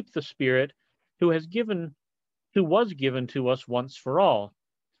may keep the Spirit who was given to us once for all.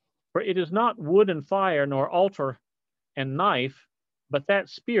 For it is not wood and fire, nor altar and knife, but that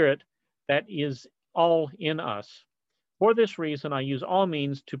Spirit that is all in us. For this reason, I use all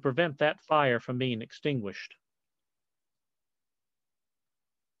means to prevent that fire from being extinguished.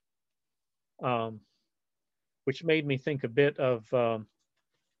 Which made me think a bit of,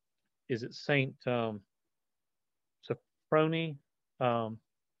 is it Saint... Sophrony,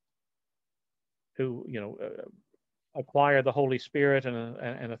 who, acquire the Holy Spirit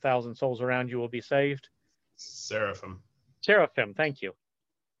and 1,000 souls around you will be saved? Seraphim. Seraphim, thank you.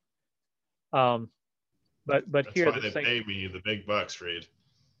 But That's here why they pay me the big bucks, Reed.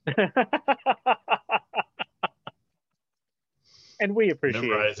 And we appreciate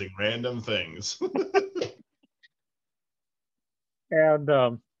memorizing random things.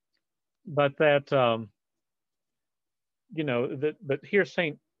 And but that but here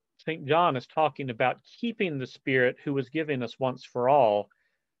Saint John is talking about keeping the Spirit who was given us once for all.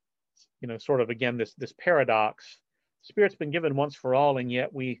 Sort of again this paradox. Spirit's been given once for all, and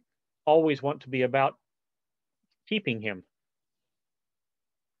yet we always want to be about keeping him.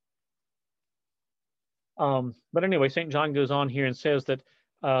 But anyway, St. John goes on here and says that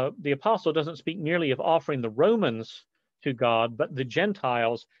the apostle doesn't speak merely of offering the Romans to God, but the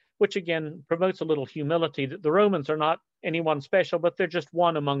Gentiles, which again promotes a little humility, that the Romans are not anyone special, but they're just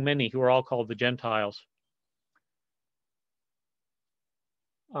one among many who are all called the Gentiles.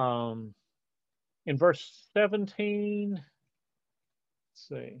 In verse 17, let's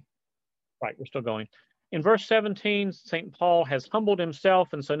see. Right, we're still going. In verse 17, St. Paul has humbled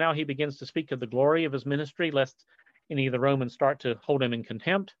himself, and so now he begins to speak of the glory of his ministry, lest any of the Romans start to hold him in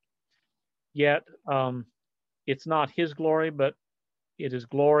contempt. Yet, it's not his glory, but it is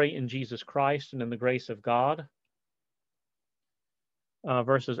glory in Jesus Christ and in the grace of God.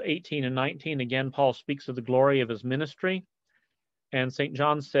 Verses 18 and 19, again, Paul speaks of the glory of his ministry. And St.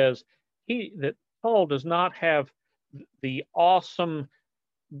 John says that Paul does not have the awesome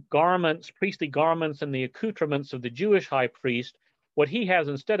garments, priestly garments, and the accoutrements of the Jewish high priest. What he has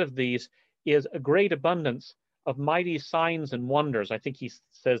instead of these is a great abundance of mighty signs and wonders. I think he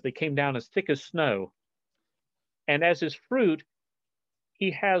says they came down as thick as snow. And as his fruit,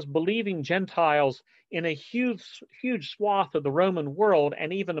 he has believing Gentiles in a huge swath of the Roman world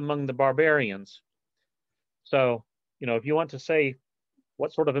and even among the barbarians. So, if you want to say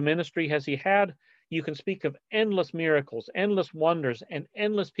what sort of a ministry has he had, you can speak of endless miracles, endless wonders, and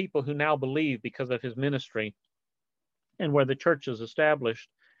endless people who now believe because of his ministry and where the church is established.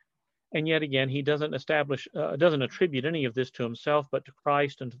 And yet again, he doesn't attribute any of this to himself, but to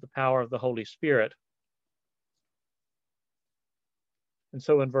Christ and to the power of the Holy Spirit. And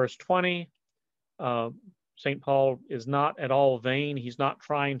so in verse 20, St. Paul is not at all vain. He's not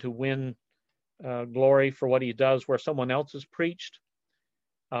trying to win glory for what he does where someone else is preached.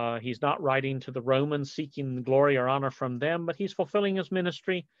 He's not writing to the Romans seeking glory or honor from them, but he's fulfilling his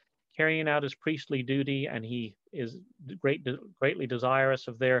ministry, carrying out his priestly duty, and he is greatly desirous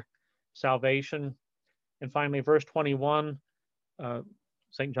of their salvation. And finally, verse 21,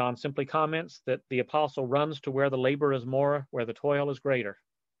 St. John simply comments that the apostle runs to where the labor is more, where the toil is greater.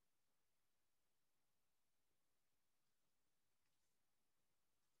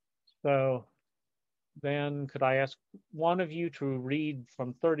 So then could I ask one of you to read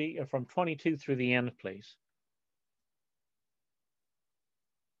from 22 through the end, please?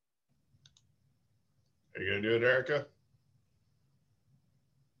 Are you going to do it, Erica?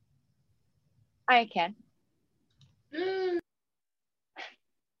 I can. Yay.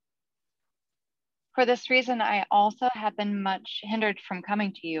 For this reason, I also have been much hindered from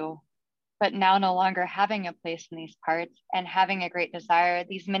coming to you, but now no longer having a place in these parts and having a great desire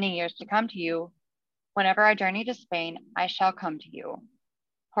these many years to come to you, whenever I journey to Spain, I shall come to you.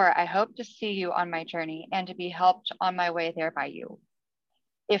 For I hope to see you on my journey and to be helped on my way there by you,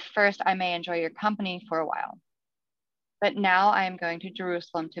 if first I may enjoy your company for a while. But now I am going to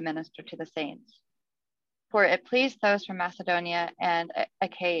Jerusalem to minister to the saints. For it pleased those from Macedonia and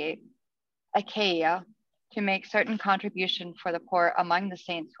Achaia to make certain contribution for the poor among the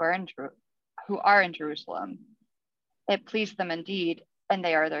saints who are in Jerusalem. It pleased them indeed, and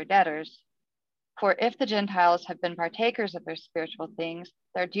they are their debtors. For if the Gentiles have been partakers of their spiritual things,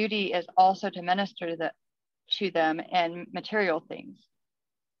 their duty is also to minister to them in material things.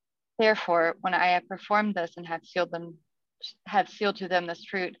 Therefore, when I have performed this and have sealed to them this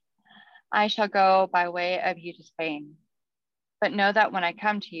fruit, I shall go by way of you to Spain. But know that when I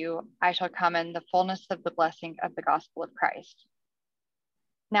come to you, I shall come in the fullness of the blessing of the gospel of Christ.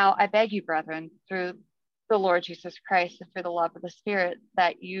 Now I beg you, brethren, through the Lord Jesus Christ and through the love of the Spirit,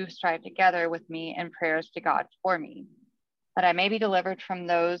 that you strive together with me in prayers to God for me, that I may be delivered from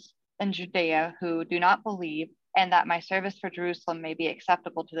those in Judea who do not believe, and that my service for Jerusalem may be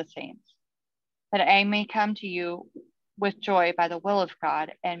acceptable to the saints, that I may come to you with joy by the will of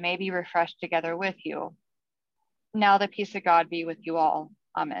God and may be refreshed together with you. Now the peace of God be with you all.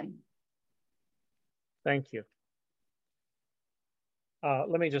 Amen. Thank you.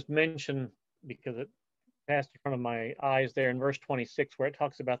 Let me just mention, because it passed in front of my eyes there in verse 26, where it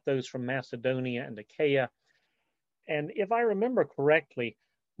talks about those from Macedonia and Achaia. And if I remember correctly,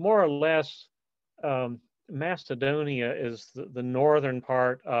 more or less, Macedonia is the northern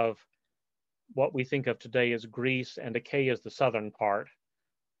part of what we think of today as Greece, and Achaia is the southern part.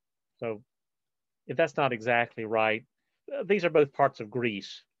 So if that's not exactly right, these are both parts of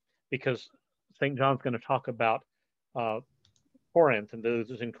Greece, because St. John's going to talk about Corinth and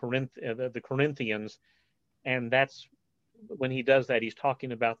those in Corinth, the Corinthians, and that's when he does that, he's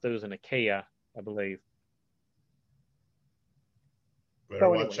talking about those in Achaia, I believe.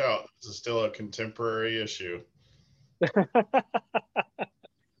 Better watch out. This is still a contemporary issue.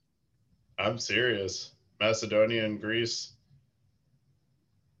 I'm serious. Macedonia and Greece.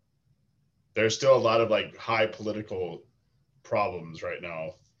 There's still a lot of like high political problems right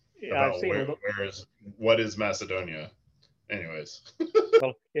now about what is Macedonia. Anyways.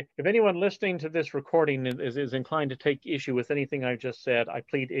 Well, if anyone listening to this recording is inclined to take issue with anything I've just said, I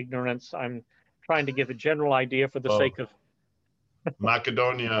plead ignorance. I'm trying to give a general idea for the sake of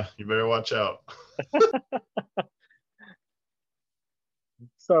Macedonia. You better watch out.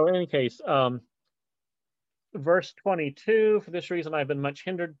 So in any case, verse 22, for this reason I've been much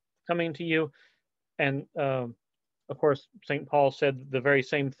hindered coming to you. And of course, St. Paul said the very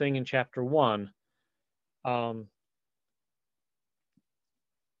same thing in chapter 1.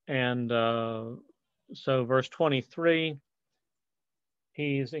 So verse 23,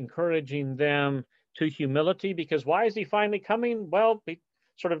 he's encouraging them to humility, because why is he finally coming? Well, he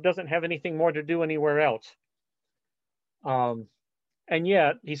sort of doesn't have anything more to do anywhere else. And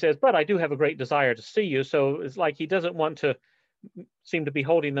yet he says, but I do have a great desire to see you. So it's like he doesn't want to seem to be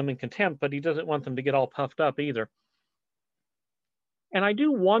holding them in contempt, but he doesn't want them to get all puffed up either. And I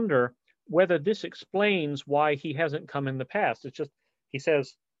do wonder whether this explains why he hasn't come in the past. It's just, he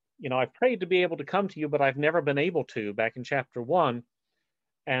says, you know, I've prayed to be able to come to you, but I've never been able to, back in chapter 1.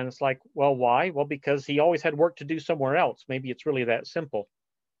 And it's like, well, why? Well, because he always had work to do somewhere else. Maybe it's really that simple.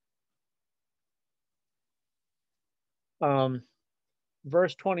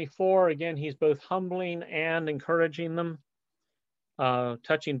 Verse 24, again, he's both humbling and encouraging them,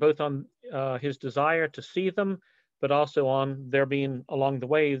 touching both on his desire to see them, but also on their being along the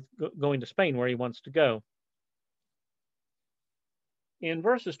way going to Spain, where he wants to go. In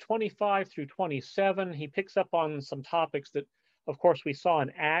verses 25 through 27, he picks up on some topics that, of course, we saw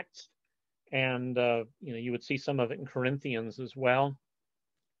in Acts, and you would see some of it in Corinthians as well.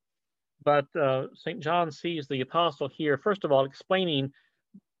 But St. John sees the apostle here, first of all, explaining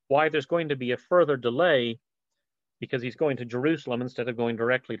why there's going to be a further delay, because he's going to Jerusalem instead of going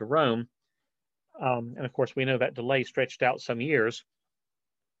directly to Rome. And of course, we know that delay stretched out some years.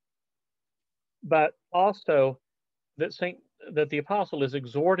 But also that the apostle is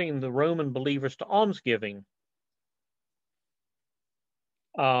exhorting the Roman believers to almsgiving.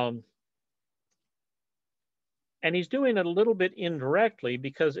 And he's doing it a little bit indirectly,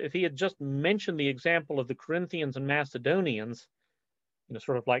 because if he had just mentioned the example of the Corinthians and Macedonians,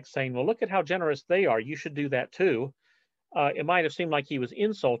 sort of like saying, well, look at how generous they are, you should do that too, it might have seemed like he was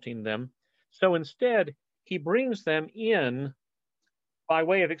insulting them. So instead, he brings them in by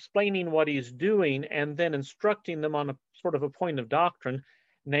way of explaining what he's doing and then instructing them on a sort of a point of doctrine,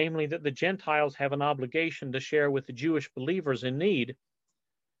 namely that the Gentiles have an obligation to share with the Jewish believers in need.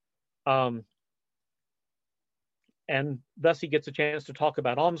 And thus he gets a chance to talk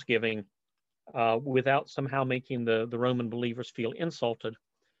about almsgiving without somehow making the Roman believers feel insulted.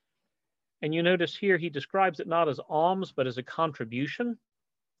 And you notice here he describes it not as alms, but as a contribution,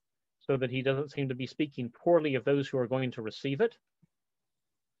 so that he doesn't seem to be speaking poorly of those who are going to receive it.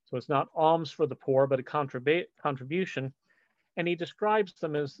 So it's not alms for the poor, but a contribution. And he describes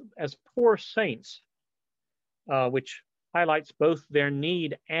them as poor saints, which highlights both their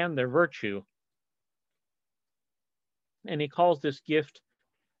need and their virtue. And he calls this gift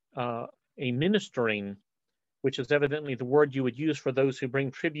a ministering, which is evidently the word you would use for those who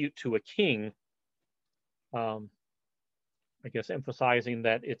bring tribute to a king. I guess emphasizing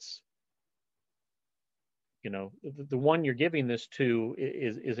that it's, the one you're giving this to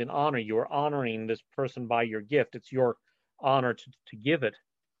is in honor. You're honoring this person by your gift. It's your honor to give it.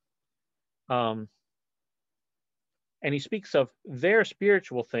 And he speaks of their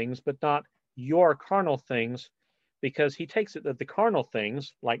spiritual things, but not your carnal things, because he takes it that the carnal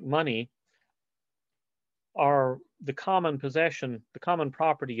things, like money, are the common possession, the common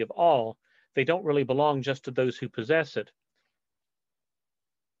property of all. They don't really belong just to those who possess it.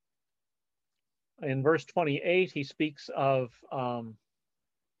 In verse 28, he speaks of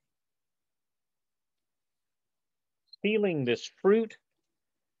stealing this fruit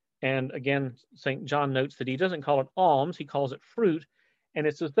And again, St. John notes that he doesn't call it alms, he calls it fruit. And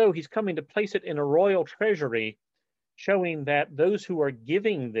it's as though he's coming to place it in a royal treasury, showing that those who are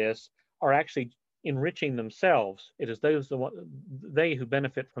giving this are actually enriching themselves. It is they who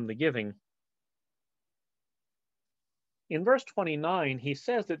benefit from the giving. In verse 29, he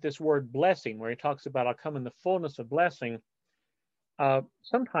says that this word blessing, where he talks about, I'll come in the fullness of blessing,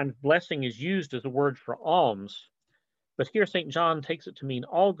 sometimes blessing is used as a word for alms. But here St. John takes it to mean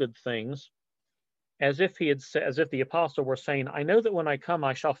all good things, as if the apostle were saying, I know that when I come,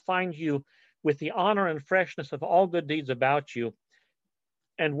 I shall find you with the honor and freshness of all good deeds about you,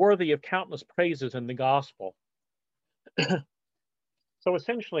 and worthy of countless praises in the gospel. So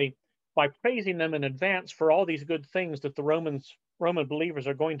essentially, by praising them in advance for all these good things that the Roman believers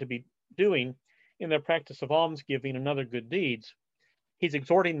are going to be doing in their practice of almsgiving and other good deeds, he's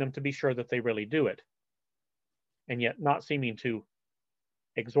exhorting them to be sure that they really do it, and yet not seeming to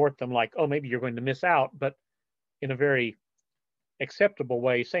exhort them like, oh, maybe you're going to miss out, but in a very acceptable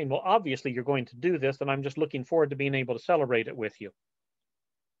way, saying, well, obviously you're going to do this, and I'm just looking forward to being able to celebrate it with you.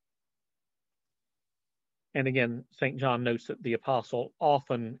 And again, St. John notes that the apostle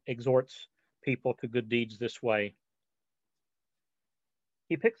often exhorts people to good deeds this way.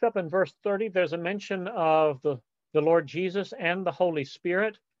 He picks up in verse 30, there's a mention of the Lord Jesus and the Holy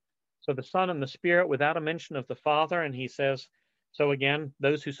Spirit. So the Son and the Spirit without a mention of the Father. And he says, so again,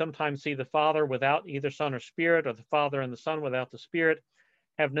 those who sometimes see the Father without either Son or Spirit, or the Father and the Son without the Spirit,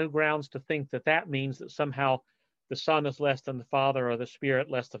 have no grounds to think that that means that somehow the Son is less than the Father, or the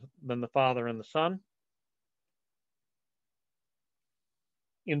Spirit less than the Father and the Son.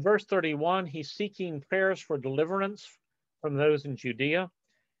 In verse 31, he's seeking prayers for deliverance from those in Judea.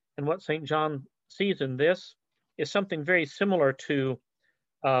 And what St. John sees in this is something very similar to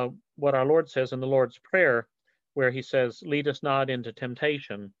what our Lord says in the Lord's Prayer, where he says, lead us not into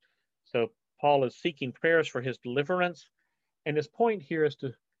temptation. So Paul is seeking prayers for his deliverance. And his point here is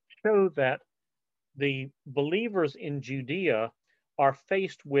to show that the believers in Judea are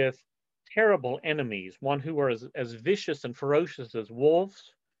faced with terrible enemies, one who are as vicious and ferocious as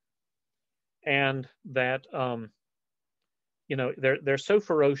wolves, and that they're so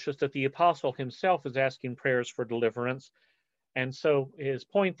ferocious that the apostle himself is asking prayers for deliverance. And so his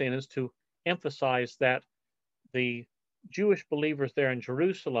point then is to emphasize that the Jewish believers there in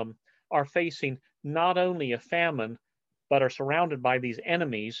Jerusalem are facing not only a famine, but are surrounded by these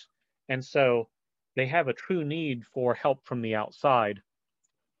enemies, and so they have a true need for help from the outside.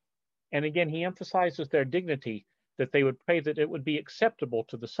 And again, he emphasizes their dignity, that they would pray that it would be acceptable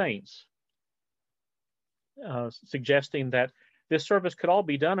to the saints, suggesting that this service could all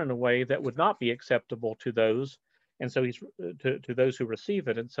be done in a way that would not be acceptable to those, and so he's to those who receive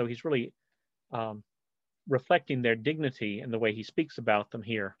it. And so he's really reflecting their dignity in the way he speaks about them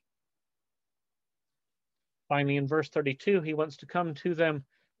here. Finally, in verse 32, he wants to come to them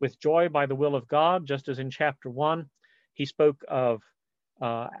with joy by the will of God, just as in chapter 1, he spoke of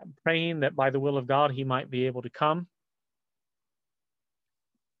praying that by the will of God he might be able to come.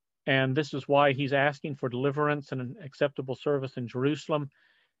 And this is why he's asking for deliverance and an acceptable service in Jerusalem.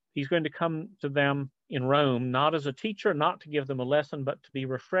 He's going to come to them in Rome, not as a teacher, not to give them a lesson, but to be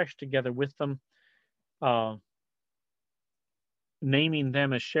refreshed together with them, naming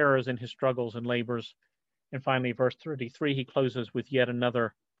them as sharers in his struggles and labors. And finally, verse 33, he closes with yet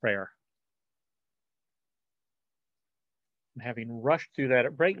another prayer. And having rushed through that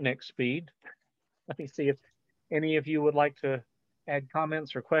at breakneck speed, let me see if any of you would like to add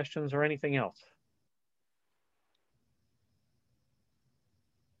comments or questions or anything else.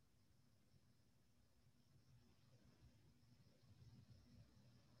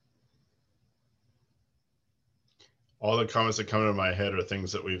 All the comments that come into my head are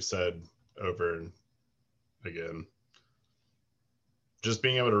things that we've said over and again. Just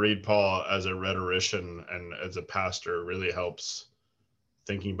being able to read Paul as a rhetorician and as a pastor really helps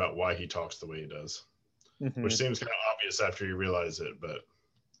thinking about why he talks the way he does, which seems kind of obvious after you realize it, but.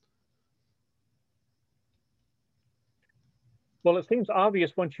 Well, it seems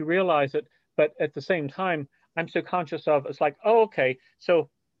obvious once you realize it, but at the same time, I'm so conscious of, it's like, oh, okay,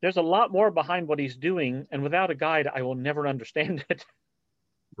 so there's a lot more behind what he's doing, and without a guide, I will never understand it.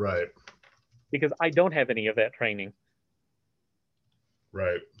 Right. Because I don't have any of that training.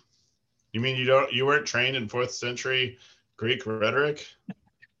 Right. You mean you weren't trained in 4th century Greek rhetoric?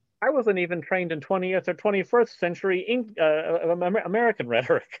 I wasn't even trained in 20th or 21st century American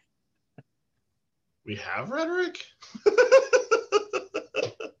rhetoric. We have rhetoric?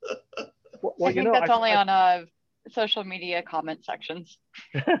 Well, I think that's only on social media comment sections.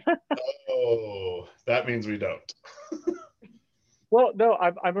 Oh, that means we don't. Well, no,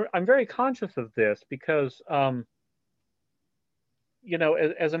 I'm very conscious of this because, you know,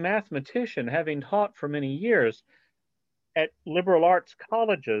 as a mathematician, having taught for many years at liberal arts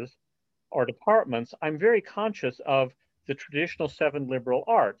colleges or departments, I'm very conscious of the traditional 7 liberal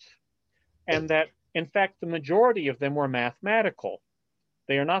arts, and that, in fact, the majority of them were mathematical.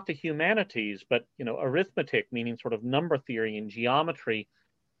 They are not the humanities, but, you know, arithmetic, meaning sort of number theory and geometry,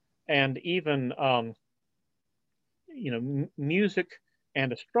 and even, you know, music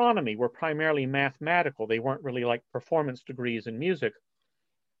and astronomy were primarily mathematical. They weren't really like performance degrees in music.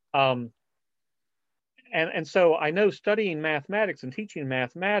 And so I know studying mathematics and teaching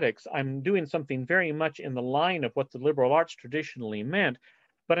mathematics, I'm doing something very much in the line of what the liberal arts traditionally meant,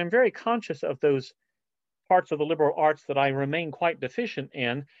 but I'm very conscious of those parts of the liberal arts that I remain quite deficient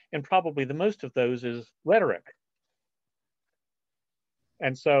in, and probably the most of those is rhetoric.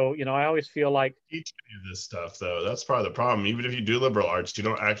 And so, you know, I always feel like Teach any of this stuff though. That's part of the problem. Even if you do liberal arts, you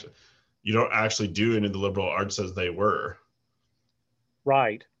don't actually do any of the liberal arts as they were.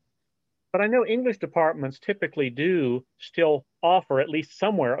 right. But I know English departments typically do still offer, at least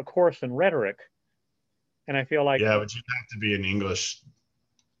somewhere, a course in rhetoric. And I feel like, Yeah, but you'd have to be an English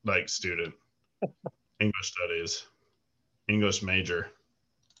like student, English studies, English major.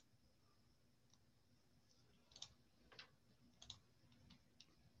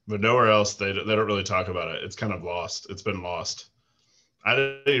 But nowhere else they don't really talk about it. It's kind of lost. It's been lost. I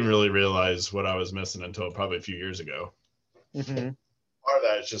didn't even really realize what I was missing until probably a few years ago. mhm. Part of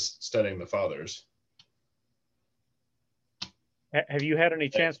that is just studying the fathers. Have you had any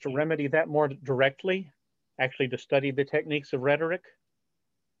chance to remedy that more directly, actually to study the techniques of rhetoric?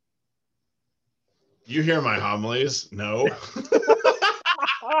 You hear my homilies? No.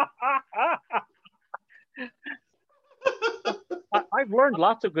 I've learned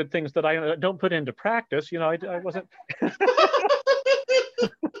lots of good things that I don't put into practice. You know, I wasn't.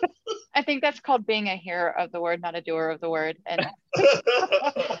 I think that's called being a hearer of the word, not a doer of the word. And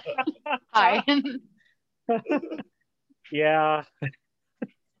hi. Yeah.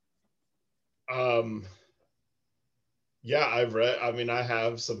 Yeah, I've read. I mean, I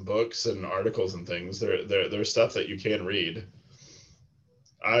have some books and articles and things. There's stuff that you can read.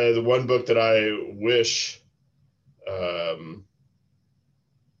 The one book that I wish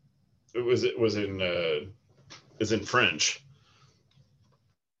it was in French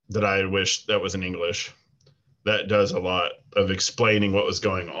that I wish that was in English. That does a lot of explaining what was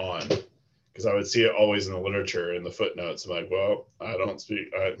going on, because I would see it always in the literature in the footnotes. I'm like, well, I don't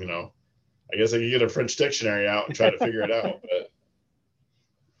speak. I guess I could get a French dictionary out and try to figure it out. But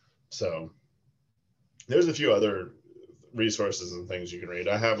so there's a few other resources and things you can read.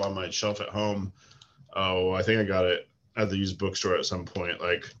 I have on my shelf at home. Oh, I think I got it at the used bookstore at some point,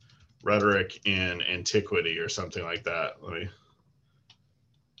 like Rhetoric in Antiquity or something like that.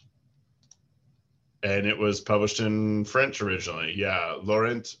 And it was published in French originally. Yeah,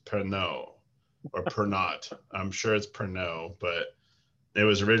 Laurent Pernaut or Pernot. I'm sure it's Pernot, but it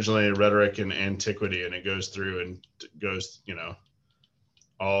was originally Rhetoric in Antiquity, and it goes through and goes, you know,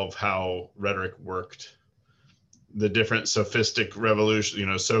 all of how rhetoric worked, the different sophistic revolution, you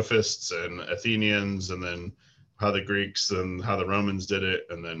know, sophists and Athenians, and then how the Greeks and how the Romans did it,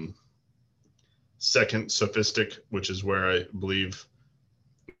 and then second sophistic, which is where I believe,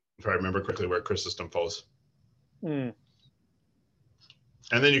 if I remember correctly, where Chrysostom falls. Mm.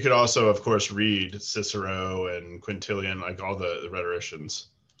 And then you could also, of course, read Cicero and Quintilian, like all the rhetoricians.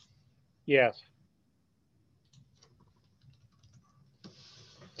 Yes.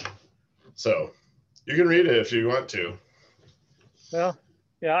 So you can read it if you want to. Well,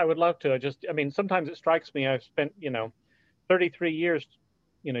 yeah, I would love to. I mean, sometimes it strikes me, I've spent, you know, 33 years,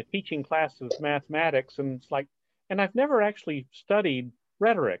 you know, teaching classes mathematics, and it's like, and I've never actually studied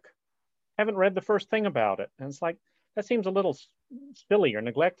rhetoric. Haven't read the first thing about it. And it's like, that seems a little silly or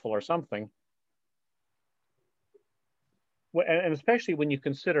neglectful or something. And especially when you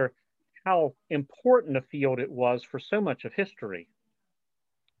consider how important a field it was for so much of history.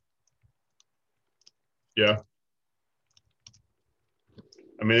 Yeah.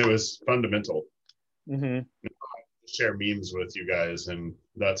 I mean, it was fundamental. Mm-hmm. Share memes with you guys, and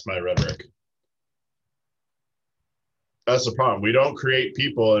that's my rhetoric. That's the problem. We don't create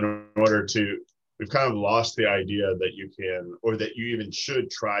people in order to, we've kind of lost the idea that you can, or that you even should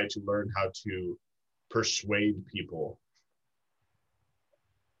try to learn how to persuade people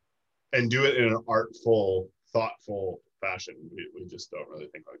and do it in an artful, thoughtful fashion. We just don't really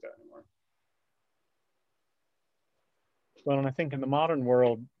think like that anymore. Well, and I think in the modern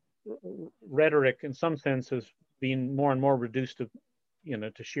world, rhetoric in some sense is being more and more reduced to, you know,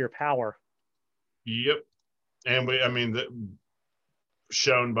 to sheer power. Yep. And I mean,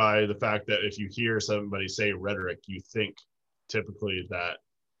 shown by the fact that if you hear somebody say rhetoric, you think typically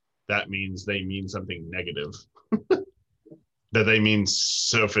that means they mean something negative, that they mean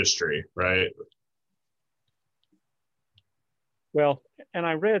sophistry, right? Well, and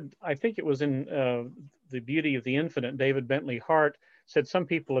I read, I think it was in The Beauty of the Infinite, David Bentley Hart said some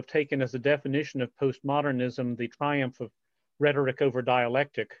people have taken as a definition of postmodernism the triumph of rhetoric over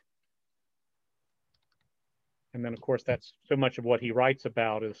dialectic. And then, of course, that's so much of what he writes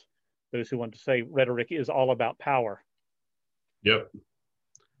about is those who want to say rhetoric is all about power. Yep.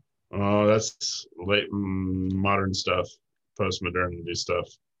 Oh, that's late modern stuff, postmodernity stuff.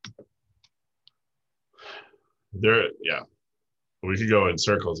 There, yeah. We could go in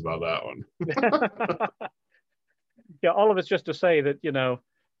circles about that one. Yeah, all of it's just to say that, you know,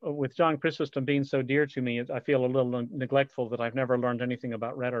 with John Chrysostom being so dear to me, I feel a little neglectful that I've never learned anything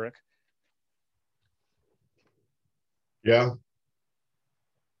about rhetoric. Yeah.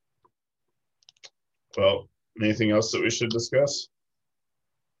 Well, anything else that we should discuss?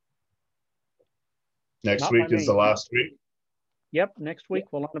 Next Not week by is me. the last week. Yep, next week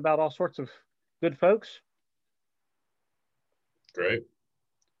we'll learn about all sorts of good folks. Great.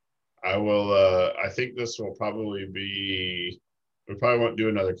 I will, I think this will probably be, we probably won't do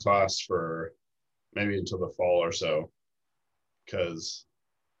another class for maybe until the fall or so, because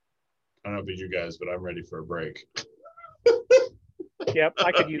I don't know about you guys, but I'm ready for a break. Yep,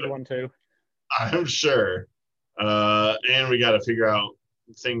 I could use one too. I'm sure. And we got to figure out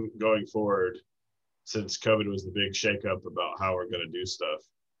thing going forward, since COVID was the big shakeup about how we're going to do stuff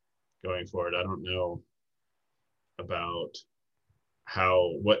going forward. I don't know about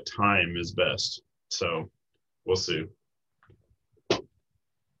what time is best. So we'll see.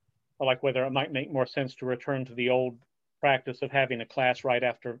 Like whether it might make more sense to return to the old practice of having a class right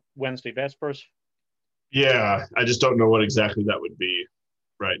after Wednesday Vespers. Yeah, I just don't know what exactly that would be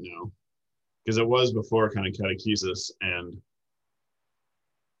right now, because it was before kind of catechesis, and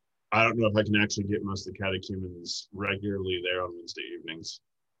I don't know if I can actually get most of the catechumens regularly there on Wednesday evenings.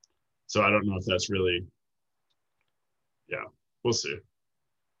 So I don't know if that's really, yeah, we'll see.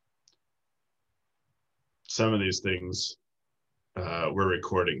 Some of these things we're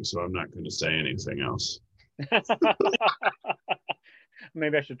recording, so I'm not going to say anything else.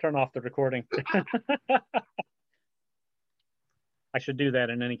 Maybe I should turn off the recording. I should do that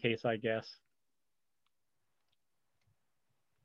in any case, I guess.